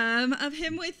 of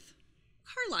him with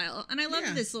Carlisle, and I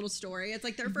love this little story. It's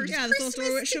like their first this Christmas little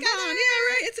story with Siobhan. together. Yeah,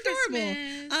 right. It's adorable.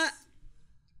 Christmas.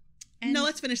 No,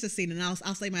 let's finish the scene, and I'll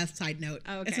say my side note.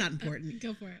 Oh, okay. It's not important.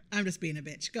 Go for it. I'm just being a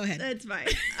bitch. Go ahead. That's fine.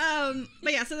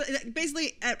 But yeah, so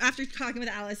basically, after talking with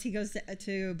Alice, he goes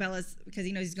to Bella's because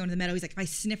he knows he's going to the meadow. He's like, if I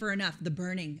sniff her enough, the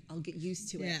burning, I'll get used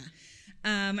to it. Yeah.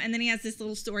 And then he has this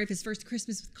little story of his first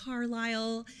Christmas with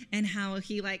Carlisle and how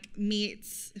he like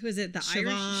meets, who is it? The Siobhan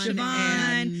Irish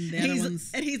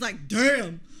Siobhan. And he's like,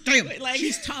 damn. Like,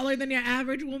 she's taller than your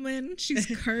average woman. She's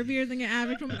curvier than your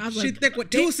average woman. I was She's like, thick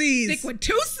with 2 C's. Thick with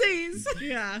 2 C's.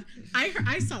 Yeah.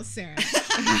 I saw Sarah.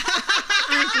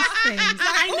 I'm just saying.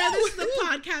 I know this is the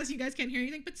podcast. You guys can't hear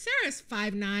anything, but Sarah's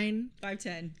 5'9".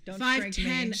 5'10". Don't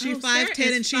 5'10". She's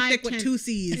 5'10" and she's thick with 2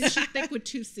 C's. And she's thick with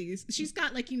 2 C's. She's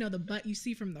got like, the butt you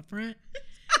see from the front.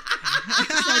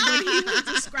 So when he was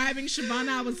describing Siobhan,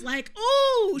 I was like,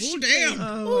 "Oh, damn!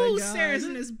 Oh, Sarah's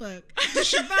in his book.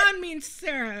 Siobhan means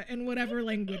Sarah in whatever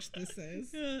language this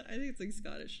is. I think it's like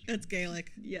Scottish. It's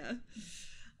Gaelic. Yeah.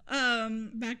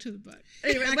 Back to the book.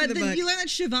 Anyway, Back but to the then book. you learn that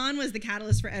Siobhan was the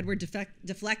catalyst for Edward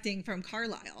deflecting from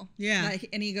Carlisle. Yeah.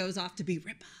 And he goes off to be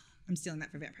Ripper. I'm stealing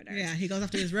that for Vampire Diaries. Yeah, he goes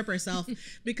after his Ripper self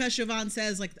because Siobhan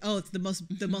says like, "Oh, it's the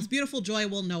most beautiful joy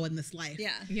we'll know in this life."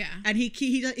 Yeah. Yeah. And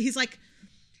he's like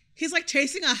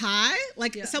chasing a high.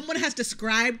 Like someone has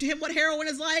described to him what heroin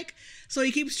is like, so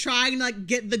he keeps trying to like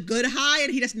get the good high,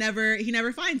 and he never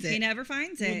finds it. He never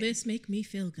finds it. Will this make me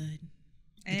feel good?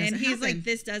 And he's happen. like,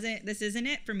 this isn't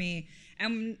it for me.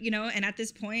 And and at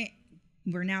this point,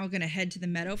 we're now gonna head to the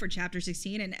meadow for chapter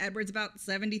 16, and Edward's about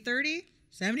 70-30.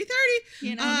 70-30.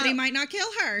 But he might not kill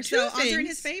her. So odds are in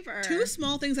his favor. 2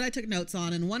 small things that I took notes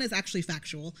on, and one is actually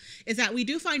factual, is that we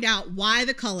do find out why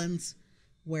the Cullens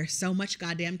wear so much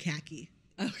goddamn khaki.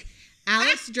 Okay.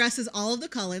 Alice dresses all of the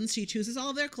Cullens. She chooses all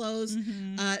of their clothes.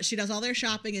 Mm-hmm. She does all their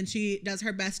shopping, and she does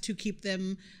her best to keep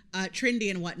them trendy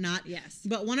and whatnot. Yes.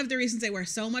 But one of the reasons they wear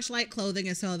so much light clothing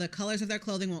is so the colors of their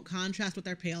clothing won't contrast with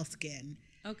their pale skin.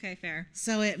 Okay, fair.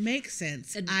 So it makes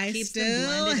sense. It I keeps them still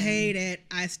blended in. hate it.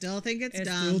 I still think it's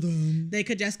dumb. still dumb. They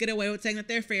could just get away with saying that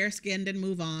they're fair-skinned and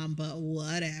move on, but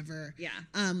whatever. Yeah.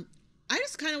 I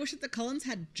just kind of wish that the Cullens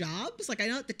had jobs. Like, I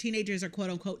know that the teenagers are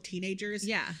quote-unquote teenagers.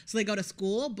 Yeah. So they go to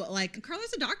school, but like...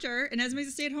 Carla's a doctor, and Esme's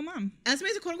a stay-at-home mom.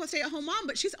 Esme's a quote-unquote stay-at-home mom,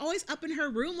 but she's always up in her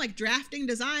room, like, drafting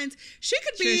designs. She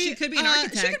could be... She could be an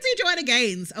architect. She could be Joanna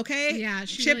Gaines, okay? Yeah,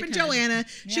 she Chip really and could. Joanna.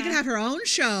 She Yeah. could have her own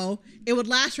show. It would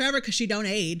last forever because she don't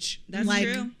age. That's like,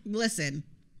 true. Listen.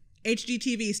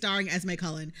 HGTV starring Esme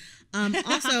Cullen.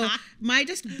 Also, my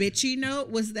just bitchy note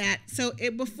was that,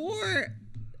 before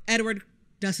Edward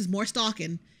does his more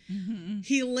stalking,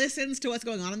 he listens to what's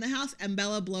going on in the house, and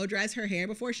Bella blow dries her hair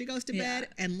before she goes to bed.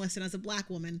 And listen, as a black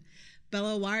woman,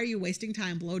 Bella, why are you wasting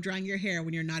time blow drying your hair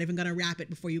when you're not even going to wrap it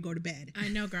before you go to bed? I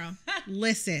know, girl.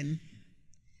 Listen,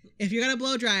 if you're going to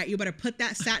blow dry it, you better put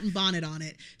that satin bonnet on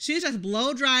it. She's just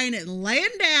blow drying it and laying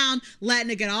down,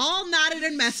 letting it get all knotted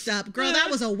and messed up. Girl,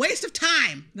 that was a waste of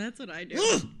time. That's what I do.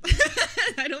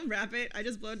 I don't wrap it. I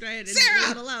just blow dry it and Sarah!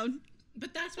 leave it alone.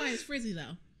 But that's why it's frizzy,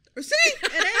 though. See?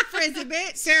 It ain't frizzy,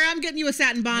 bitch. Sarah, I'm getting you a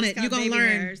satin bonnet. Got You're going to baby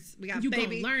learn. hairs. We got You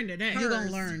baby. gonna learn today. You're going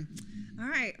to learn. All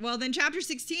right. Well, then chapter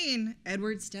 16,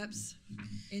 Edward steps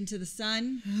into the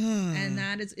sun.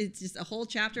 And it's just a whole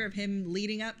chapter of him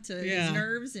leading up to his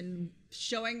nerves and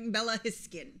showing Bella his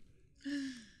skin.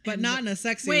 But not in a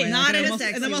sexy Wait, way. not in a In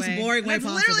sexy the most way. boring way That's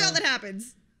possible. literally all that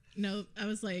happens. No, I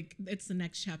was like, it's the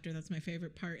next chapter. That's my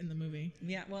favorite part in the movie.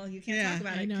 Yeah, well, you can't Yeah. talk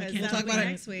about I it know, I because can't that'll talk be about it.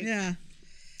 next week. Yeah.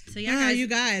 So yeah, guys, You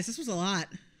guys, this was a lot.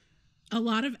 A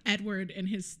lot of Edward and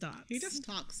his thoughts. He just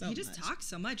talks so he much. just talks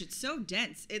so much. It's so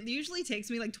dense. It usually takes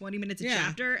me like 20 minutes a Yeah.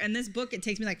 chapter, and this book it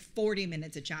takes me like 40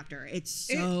 minutes a chapter. It's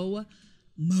so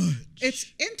much.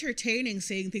 It's entertaining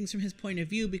seeing things from his point of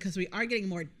view because we are getting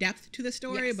more depth to the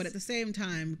story, Yes. but at the same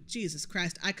time, Jesus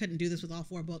Christ, I couldn't do this with all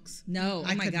 4 books. No,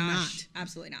 I oh my could gosh, not.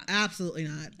 absolutely not. Absolutely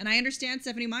not. And I understand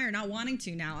Stephenie Meyer not wanting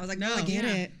to now. I was like, no, No. I get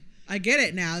Yeah. it. I get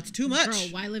it now. It's too much. Girl,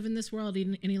 why live in this world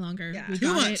any longer? Yeah. We Too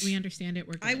got much. it. We understand it.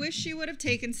 We're good. I wish she would have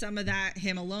taken some of that,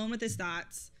 him alone with his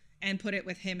thoughts, and put it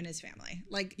with him and his family.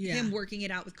 Like Yeah. him working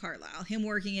it out with Carlisle, him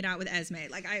working it out with Esme.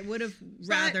 Like I would have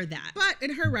rather that. But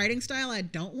in her writing style, I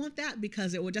don't want that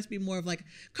because it would just be more of like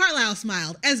Carlisle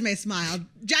smiled, Esme smiled,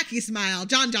 Jackie smiled,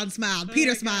 John smiled,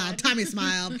 Peter my smiled, God. Tommy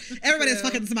smiled. Everybody's True.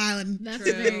 fucking smiling. That's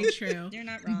True. very true. You're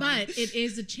not wrong. But it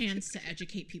is a chance to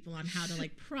educate people on how to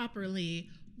like properly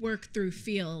work through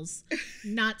feels,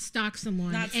 not stalk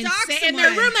someone Not and stalk sit in their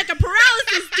someone. room like a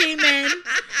paralysis demon.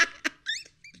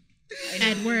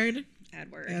 Edward.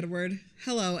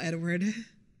 Hello, Edward.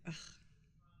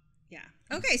 Yeah.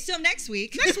 Okay, so next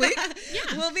week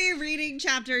we'll be reading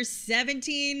chapters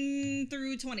 17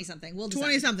 through 20 something. We'll decide.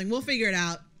 20 something. We'll figure it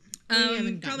out.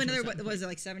 Probably another, what was it,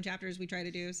 like 7 chapters we try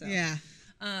to do? So Yeah.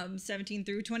 17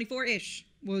 through 24-ish.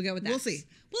 We'll go with that. We'll see.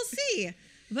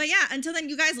 But yeah, until then,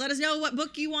 you guys let us know what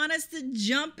book you want us to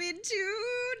jump into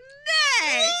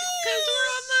next.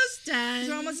 Because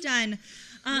We're almost done.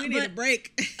 We need a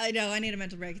break. I know, I need a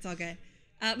mental break. It's all good.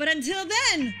 But until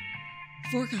then,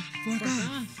 fork off. Fork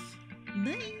off.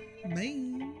 Bye. Bye.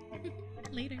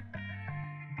 Later.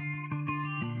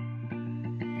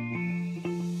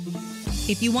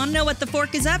 If you want to know what the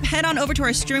fork is up, head on over to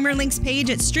our Streamer Links page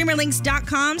at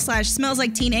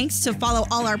streamerlinks.com/smellslikeTeenAngst to follow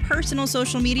all our personal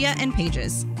social media and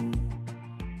pages.